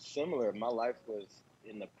 kind of similar. My life was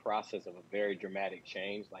in the process of a very dramatic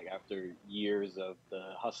change. Like after years of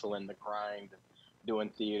the hustle and the grind, of doing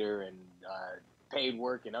theater and paid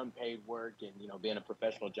work and unpaid work, and being a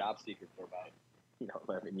professional job seeker for about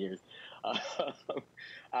 11 years, I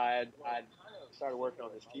started working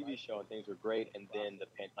on this TV show and things were great. And then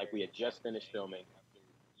like we had just finished filming,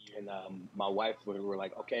 and my wife, we were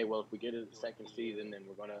like, okay, well, if we get to the second season, then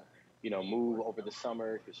we're gonna move over the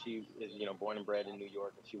summer, because she is, born and bred in New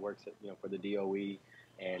York, and she works at, for the DOE,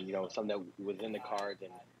 and, something that was in the cards.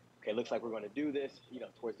 And, okay, looks like we're going to do this,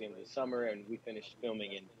 towards the end of the summer. And we finished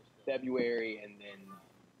filming in February, and then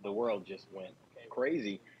the world just went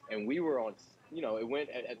crazy. And we were on, it went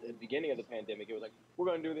at the beginning of the pandemic, it was like, we're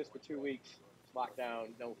going to do this for 2 weeks, lockdown,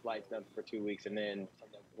 no flights, nothing for 2 weeks. And then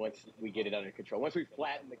once we get it under control, once we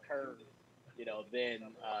flatten the curve, then,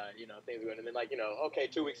 things went, and then okay,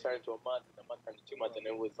 2 weeks turned into a month, and a month turned to 2 months, and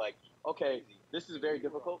it was like, okay, this is very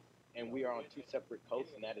difficult, and we are on two separate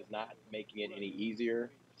coasts, and that is not making it any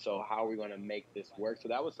easier. So how are we going to make this work? So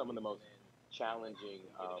that was some of the most challenging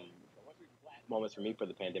moments for me for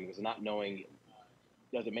the pandemic, is not knowing,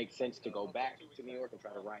 does it make sense to go back to New York and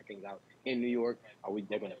try to ride things out in New York?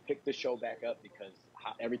 They're going to pick the show back up because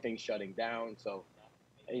everything's shutting down? So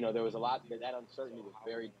there was a lot, that uncertainty was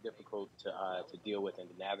very difficult to deal with and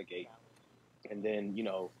to navigate. And then,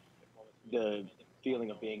 the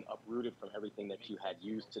feeling of being uprooted from everything that you had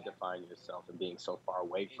used to define yourself, and being so far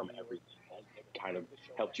away from everything that kind of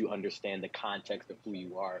helped you understand the context of who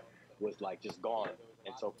you are, was like just gone.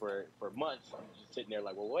 And so for months, I'm just sitting there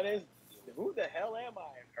like, well, who the hell am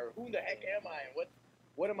I? Or who the heck am I? And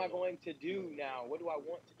what am I going to do now? What do I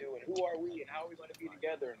want to do? And who are we? And how are we going to be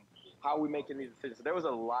together? And how are we making these decisions? So there was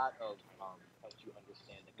a lot of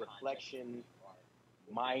reflection,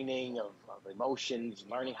 mining of emotions,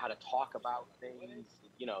 learning how to talk about things,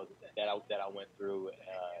 that I went through,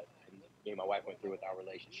 and me and my wife went through with our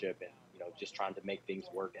relationship, and just trying to make things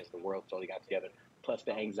work as the world slowly got together. Plus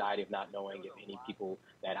the anxiety of not knowing if any people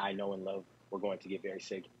that I know and love were going to get very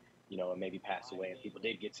sick, and maybe pass away. And people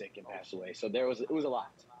did get sick and pass away. So it was a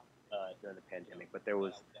lot during the pandemic, but there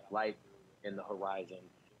was light in the horizon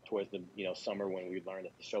towards the summer, when we learned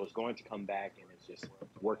that the show was going to come back, and it's just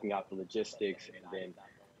working out the logistics, and then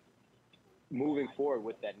moving forward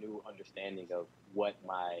with that new understanding of what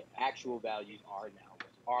my actual values are now,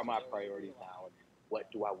 what are my priorities now, and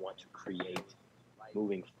what do I want to create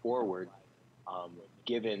moving forward,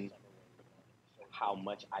 given how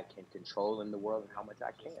much I can control in the world and how much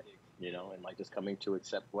I can't, and like just coming to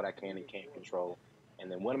accept what I can and can't control,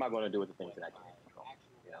 and then what am I going to do with the things that I can control.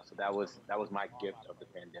 So that was my gift of the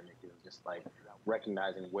pandemic. It was just like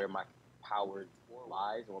recognizing where my power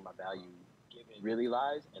lies and where my value really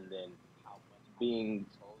lies, and then feeling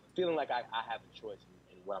like I have a choice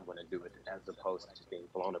in what I'm going to do with it, as opposed to just being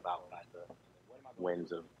blown about by the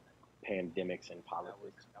winds of pandemics and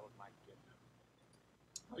politics. How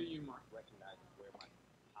are you, Marc?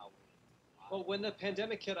 Well, when the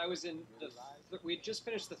pandemic hit, I was we had just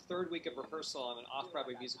finished the third week of rehearsal on an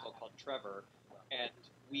off-Broadway musical called Trevor, and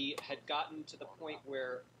we had gotten to the point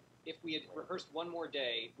where if we had rehearsed one more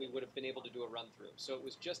day, we would have been able to do a run-through. So it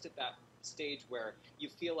was just at that stage where you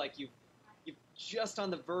feel like you're just on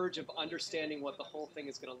the verge of understanding what the whole thing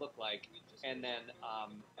is going to look like, and then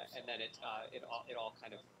it all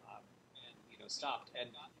kind of stopped.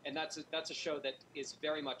 And that's a show that is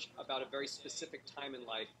very much about a very specific time in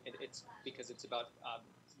life, and it's because it's about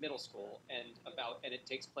middle school, and it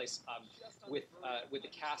takes place with the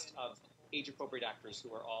cast of age-appropriate actors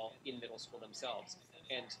who are all in middle school themselves,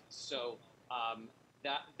 and so.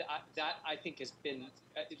 That I think has been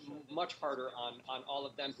much harder on all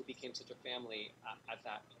of them, who became such a family at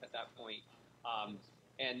that point.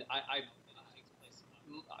 And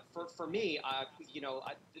for me,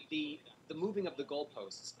 the moving of the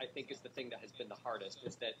goalposts, I think, is the thing that has been the hardest.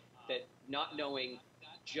 Is that not knowing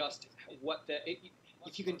just what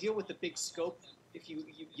if you can deal with the big scope, if you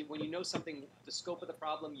when you know something, the scope of the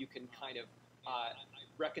problem, you can kind of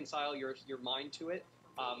reconcile your mind to it.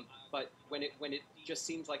 But when it just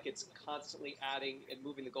seems like it's constantly adding and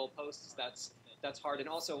moving the goalposts, that's hard. And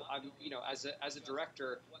also, as a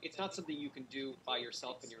director, it's not something you can do by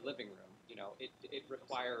yourself in your living room. It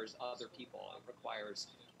requires other people. It requires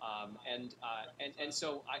and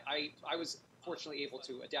so I was fortunately able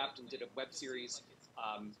to adapt and did a web series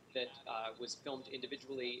that was filmed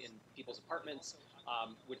individually in people's apartments,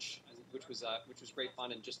 which was great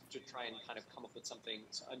fun, and just to try and kind of come up with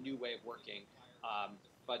a new way of working.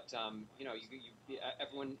 But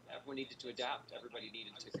everyone needed to adapt. Everybody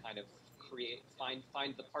needed to kind of find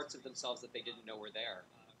the parts of themselves that they didn't know were there,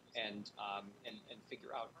 and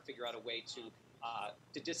figure out a way to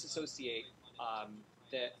disassociate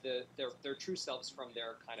their true selves from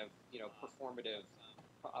their kind of performative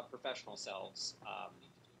professional selves.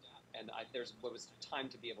 And there's what was time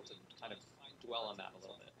to be able to kind of dwell on that a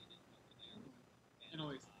little bit.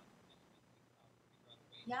 Annelise.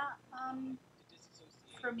 Yeah,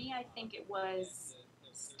 for me, I think it was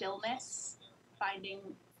stillness, finding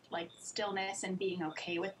like stillness and being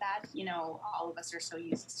okay with that. All of us are so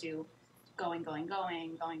used to going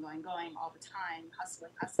all the time,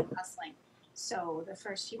 hustling. So the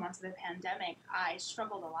first few months of the pandemic, I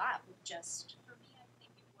struggled a lot with just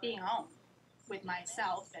being home with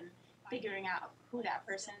myself and figuring out who that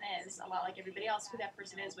person is, a lot like everybody else, who that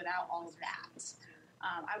person is without all of that.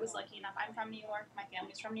 I was lucky enough, I'm from New York, my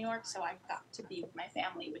family's from New York, so I got to be with my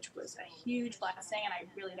family, which was a huge blessing, and I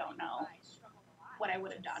really don't know what I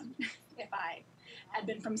would have done if I had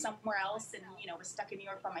been from somewhere else and, was stuck in New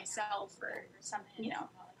York by myself or something,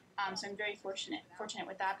 so I'm very fortunate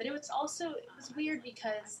with that. But it was weird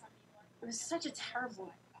because it was such a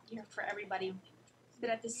terrible year for everybody, but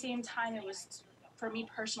at the same time, it was, for me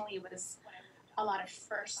personally, it was a lot of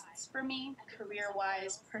firsts for me,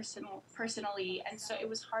 career-wise, personally, and so it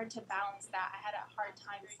was hard to balance that. I had a hard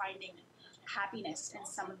time finding happiness in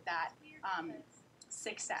some of that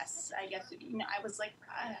success. I guess I was like,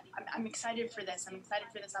 I'm excited for this. I'm excited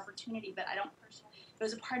for this opportunity, but there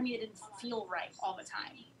was a part of me that didn't feel right all the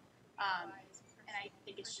time. And I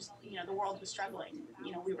think it's just, the world was struggling.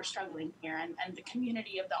 We were struggling here, and the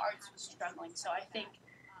community of the arts was struggling. So I think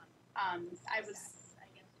I was,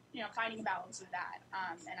 finding a balance of that.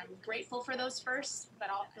 And I'm grateful for those firsts, but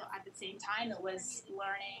also at the same time, it was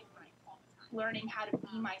learning how to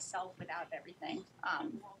be myself without everything,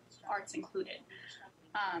 arts included.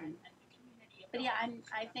 But yeah,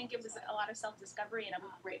 I think it was a lot of self-discovery, and I'm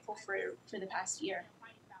grateful for the past year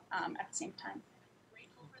at the same time.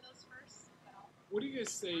 What do you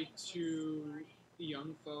guys say to the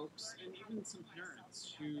young folks and even some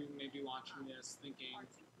parents who may be watching this thinking,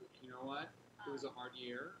 you know what, it was a hard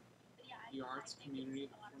year. The arts community,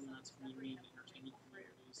 the performing arts community, and the entertainment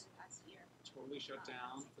communities totally shut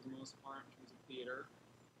down for the most part in terms of theater.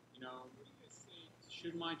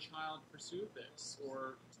 Should my child pursue this?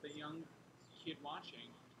 Or to the young kid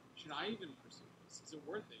watching, should I even pursue this? Is it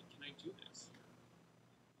worth it? Can I do this?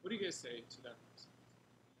 What do you guys say to that person?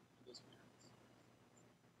 To those parents?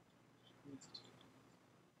 Who needs to take it?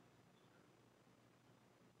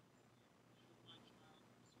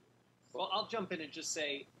 Well, I'll jump in and just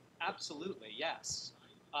say, absolutely, yes.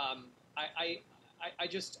 I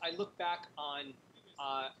look back on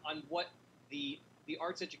what the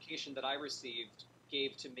arts education that I received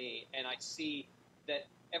gave to me, and I see that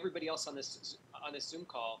everybody else on this Zoom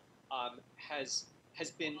call has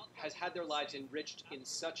had their lives enriched in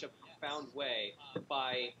such a profound way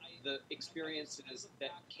by the experiences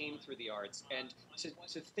that came through the arts, and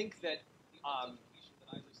to think that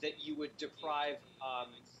that you would deprive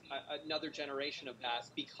another generation of that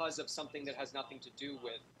because of something that has nothing to do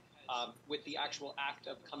with the actual act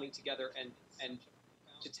of coming together and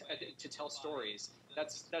to tell stories.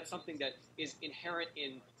 That's something that is inherent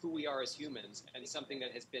in who we are as humans, and something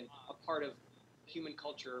that has been a part of human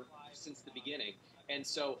culture since the beginning. And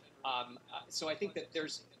so I think that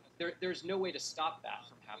there's no way to stop that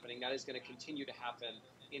from happening. That is going to continue to happen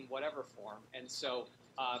in whatever form. And so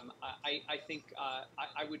I think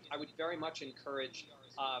I would very much encourage.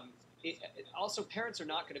 Also, parents are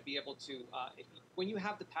not going to be able to. When you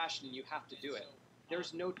have the passion, you have to do it.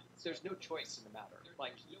 There's no choice in the matter.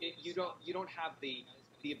 Like you don't have the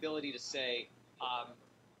ability to say,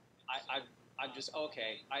 I'm just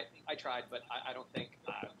okay. I tried, but I don't think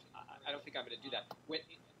I'm going to do that.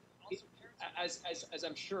 As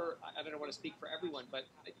I'm sure, I don't want to speak for everyone, but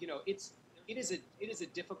it is a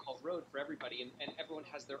difficult road for everybody, and everyone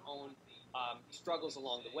has their own struggles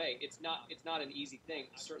along the way. It's not an easy thing,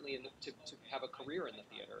 certainly to have a career in the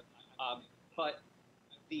theater, but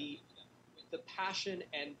the passion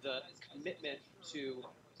and the commitment to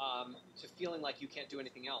feeling like you can't do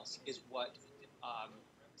anything else is what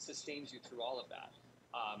sustains you through all of that.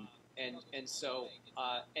 And so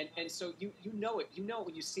you know it. You know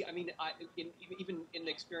when you see. I mean, even in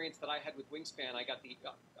the experience that I had with Wingspan, I got the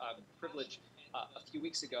privilege a few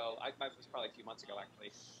weeks ago. It was probably a few months ago,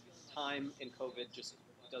 actually. Time in COVID just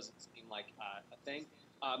doesn't seem like a thing.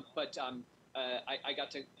 But I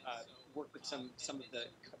got to work with some of the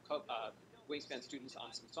Wingspan students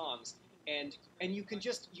on some songs, and you can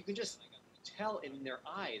just tell in their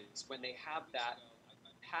eyes when they have that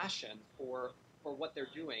passion for what they're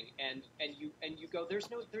doing, and you go, there's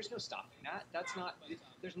no stopping that. That's not.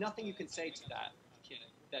 There's nothing you can say to that kid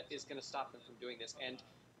that is going to stop them from doing this. And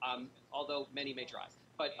although many may try,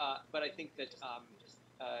 but I think that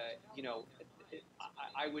you know,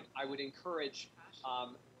 I would encourage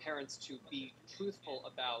parents to be truthful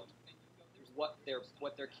about what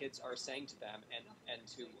their kids are saying to them, and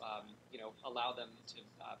to you know, allow them to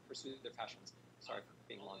pursue their passions. Sorry for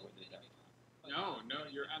being long-winded there. No,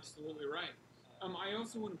 you're absolutely right. I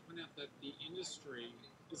also want to point out that the industry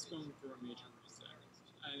is going through a major reset,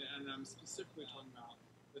 and I'm specifically talking about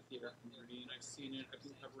the theater community, and I've seen it. I've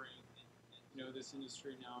been covering, you know, this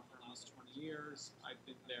industry now for almost 20 years. I've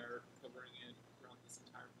been there covering it throughout this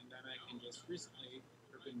entire pandemic, and just recently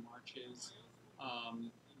there have been marches,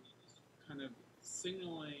 kind of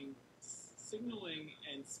signaling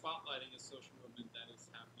and spotlighting a social movement that is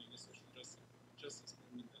happening, a social justice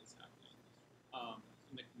movement that is happening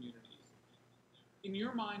in the community. In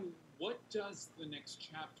your mind, what does the next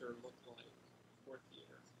chapter look like for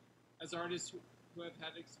theater? As artists who have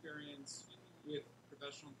had experience with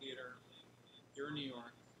professional theater here in New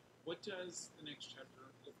York, what does the next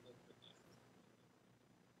chapter look like for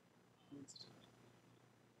theater?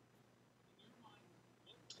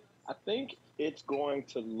 I think it's going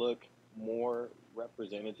to look more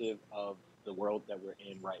representative of the world that we're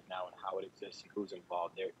in right now and how it exists and who's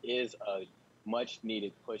involved. There is a much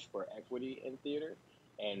needed push for equity in theater,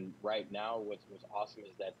 and right now what's awesome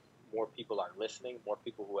is that more people are listening. More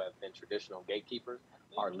people who have been traditional gatekeepers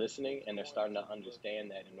are listening, and they're starting to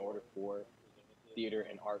understand that in order for theater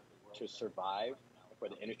and art to survive, for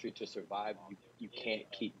the industry to survive, you can't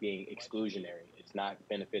keep being exclusionary. It's not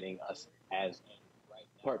benefiting us as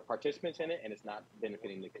participants in it, and it's not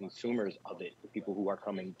benefiting the consumers of it, the people who are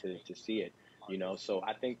coming to see it, you know. So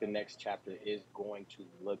I think the next chapter is going to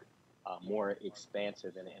look more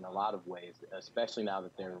expansive in a lot of ways, especially now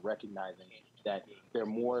that they're recognizing that there are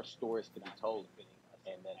more stories to be told,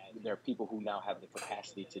 and that there are people who now have the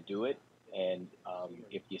capacity to do it. And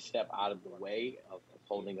if you step out of the way of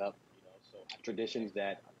holding up traditions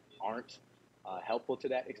that aren't helpful to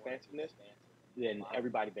that expansiveness, then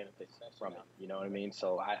everybody benefits from it. You know what I mean?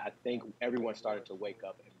 So I think everyone started to wake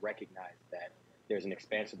up and recognize that there's an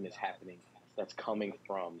expansiveness happening that's coming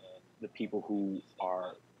from the people who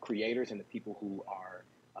are creators and the people who are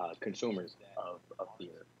consumers of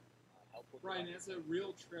theater. Ryan, as a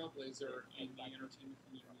real trailblazer in the entertainment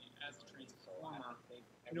community, as a trans performer,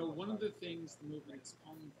 you know, one of the things the movement is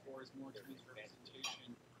calling for is more trans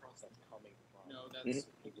representation across the board. You know, that's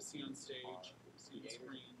what we see on stage, what we see on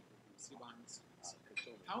screen, what we see behind the scenes.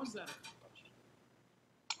 How is that accomplished?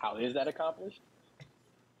 How is that accomplished?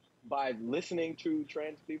 By listening to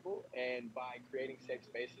trans people and by creating safe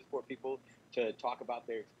spaces for people to talk about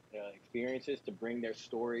their experiences, to bring their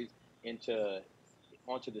stories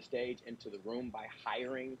onto the stage, into the room, by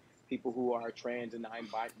hiring people who are trans and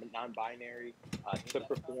non-binary to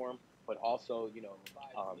perform, but also, you know,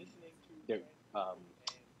 they're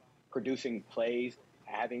producing plays,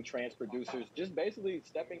 having trans producers, just basically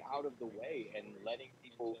stepping out of the way and letting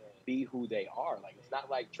people be who they are. Like, it's not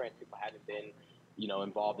like trans people haven't been, you know,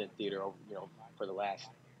 involved in theater, you know, for the last,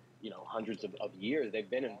 you know, hundreds of years. They've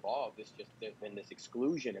been involved. It's just there's been this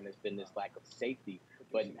exclusion and there's been this lack of safety.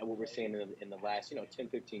 But what we're seeing in the last, you know, 10,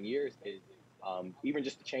 15 years is even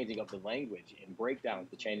just the changing of the language and breakdowns,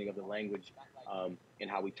 the changing of the language and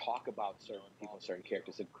how we talk about certain people, certain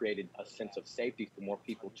characters have created a sense of safety for more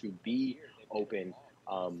people to be open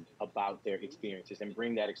about their experiences and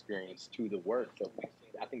bring that experience to the work. So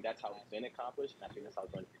I think that's how it's been accomplished, and I think that's how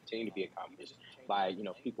it's going to continue to be accomplished by, you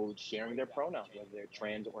know, people sharing their pronouns, whether they're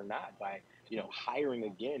trans or not, by, you know, hiring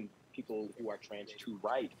again people who are trans to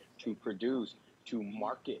write, to produce, to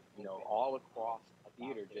market, you know, all across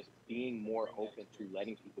theater, just being more open to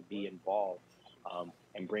letting people be involved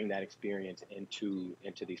and bring that experience into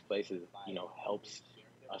these places, you know, helps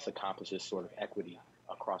us accomplish this sort of equity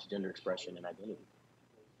across gender expression and identity.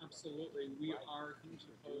 Absolutely. We are coming to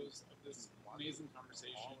the close of this amazing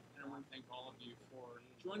conversation, and I want to thank all of you for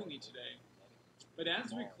joining me today. But as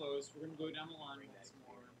we close, we're going to go down the line once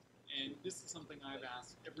more, and this is something I've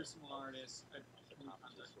asked every single artist I've come in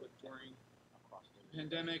contact with during the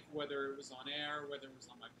pandemic, whether it was on air, whether it was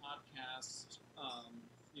on my podcast,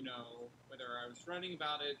 you know, whether I was writing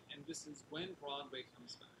about it, and this is when Broadway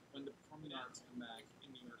comes back, when the performing arts come back in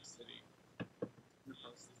New York City in the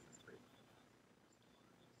post-history.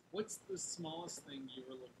 What's the smallest thing you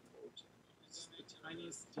were looking forward to? It's the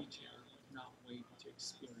tiniest detail you cannot wait to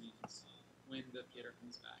experience when the theater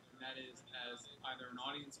comes back, and that is as either an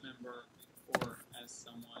audience member or as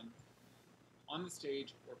someone on the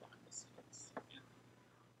stage or behind the scenes.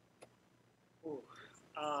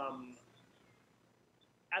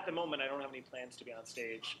 At the moment, I don't have any plans to be on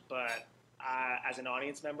stage, but as an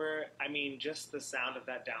audience member, I mean, just the sound of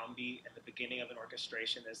that downbeat at the beginning of an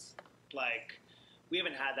orchestration is like we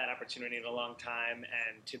haven't had that opportunity in a long time,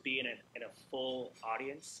 and to be in a full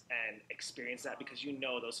audience and experience that, because you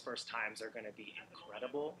know those first times are going to be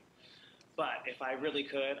incredible. But if I really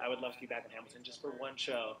could, I would love to be back in Hamilton just for one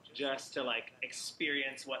show, just to like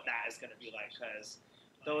experience what that is going to be like, because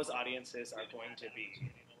those audiences are going to be,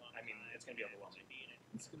 I mean, it's going to be overwhelming.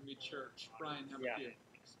 It's going to be church. Brian, how about you?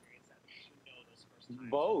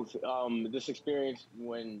 Both. This experience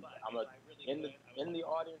when I'm in the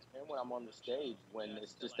audience and when I'm on the stage, when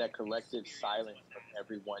it's just that collective silence of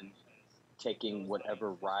everyone taking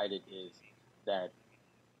whatever ride it is that's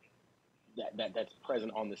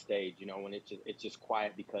present on the stage. You know, when it's just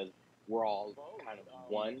quiet because we're all kind of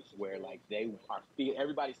ones, where like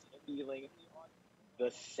everybody's feeling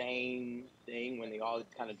the same thing when they all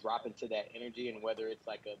kind of drop into that energy, and whether it's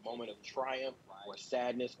like a moment of triumph or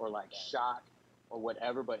sadness or like shock or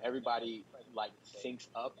whatever, but everybody like syncs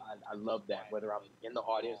up. I love that. Whether I'm in the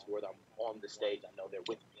audience or whether I'm on the stage, I know they're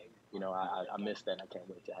with me. You know, I miss that. And I can't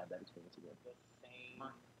wait to have that experience again.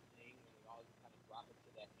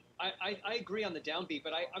 I agree on the downbeat,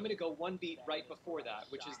 but I'm going to go one beat right before that,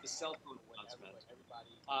 which is the cell phone announcement.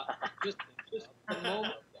 Just the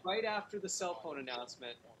moment right after the cell phone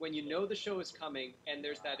announcement, when you know the show is coming and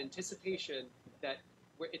there's that anticipation that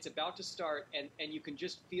it's about to start, and you can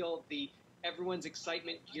just feel everyone's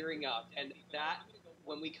excitement gearing up, and that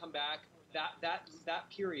when we come back, that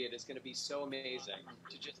period is going to be so amazing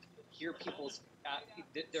to just hear people's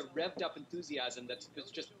their revved up enthusiasm that's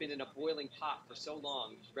just been in a boiling pot for so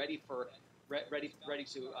long, ready to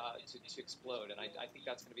explode, and I think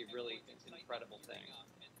that's going to be really an incredible thing.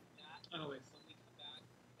 Annelise.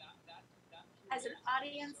 As an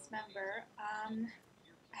audience member, I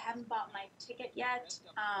haven't bought my ticket yet,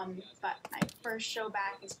 but my first show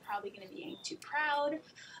back is probably going to be Ain't Too Proud.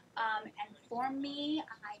 And for me,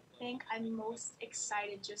 I think I'm most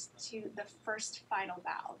excited just to the first final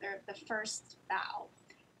bow, the first bow,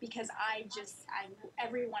 because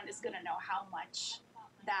everyone is going to know how much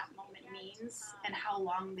that moment means and how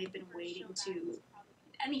long they've been waiting to,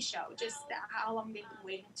 any show, just how long they've been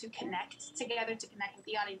waiting to connect together, to connect with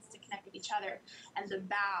the audience, to connect with each other. And the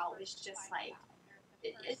bow is just like,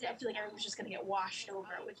 I feel like everyone's just going to get washed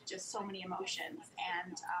over with just so many emotions,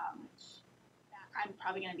 and I'm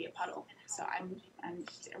probably going to be a puddle, so I'm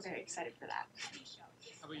very excited for that.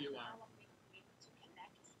 How about you, Lauren?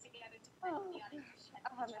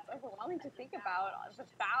 It's overwhelming to think about the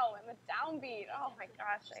bow and the downbeat. Oh my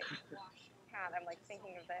gosh, I can't. I'm like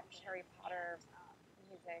thinking of the Harry Potter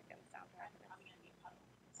music and soundtrack.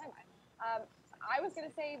 I was going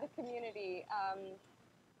to say the community.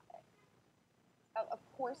 Of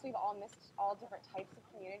course, we've all missed all different types of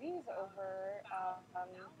communities over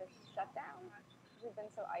the shutdown. We've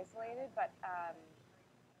been so isolated, but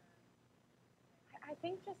I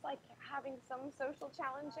think just like having some social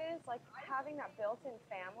challenges, like having that built-in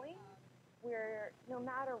family, where no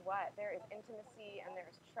matter what, there is intimacy and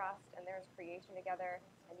there's trust and there's creation together,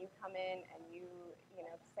 and you come in and you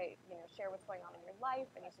share what's going on in your life,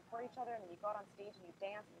 and you support each other, and then you go out on stage and you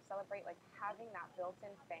dance and you celebrate, like having that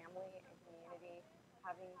built-in family and community,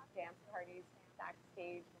 having dance parties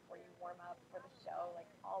backstage before you warm up for the show, like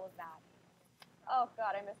all of that. Oh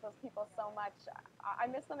God, I miss those people so much. I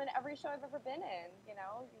miss them in every show I've ever been in. You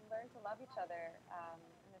know, you learn to love each other, and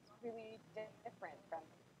it's really different from,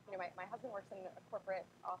 my husband works in a corporate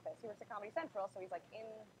office. He works at Comedy Central, so he's like in,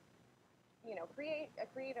 a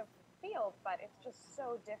creative field, but it's just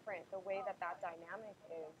so different the way that dynamic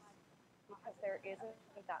is, because there isn't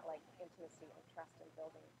that like intimacy and trust and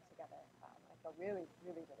building together. I feel really,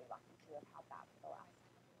 really, really lucky to have had that for the last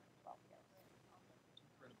 12 years.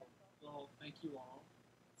 Incredible. Well, thank you all.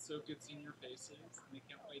 It's so good seeing your faces, and I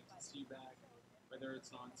can't wait to see you back, whether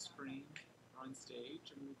it's on screen or on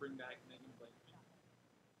stage, and we'll bring back Megan Blake.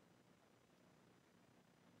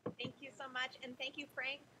 Thank you so much, and thank you,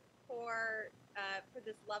 Frank, for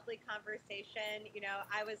this lovely conversation.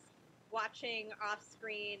 I was watching off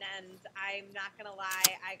screen, and I'm not gonna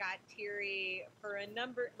lie, I got teary for a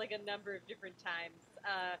number of different times.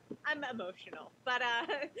 I'm emotional, but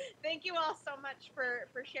thank you all so much for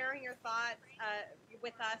sharing your thoughts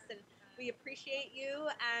with us, and we appreciate you.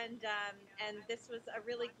 And this was a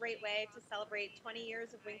really great way to celebrate 20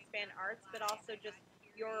 years of Wingspan Arts, but also just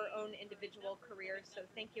your own individual careers. So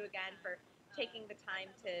thank you again for taking the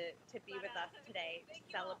time to be with us today to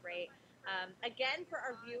celebrate. Again, for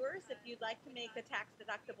our viewers, if you'd like to make a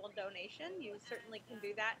tax-deductible donation, you certainly can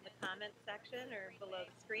do that in the comments section or below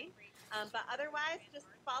the screen. But otherwise, just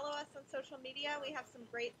follow us on social media. We have some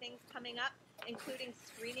great things coming up, including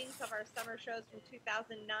screenings of our summer shows from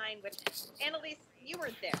 2009, which, Annelise, you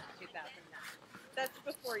weren't there in 2009. That's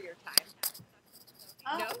before your time.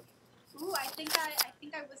 No? Ooh, I think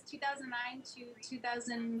I was 2009 to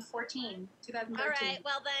 2014, 2013. All right,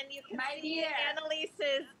 well then you can My see year.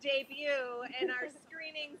 Annelise's debut in our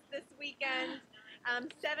screenings this weekend.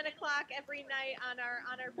 7 o'clock every night on our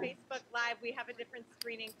Facebook Live. We have a different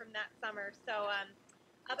screening from that summer. So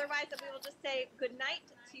otherwise, we will just say good night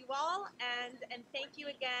to you all, and thank you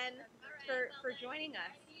again for joining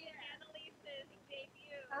us. Annelise's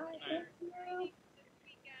debut. Thank you.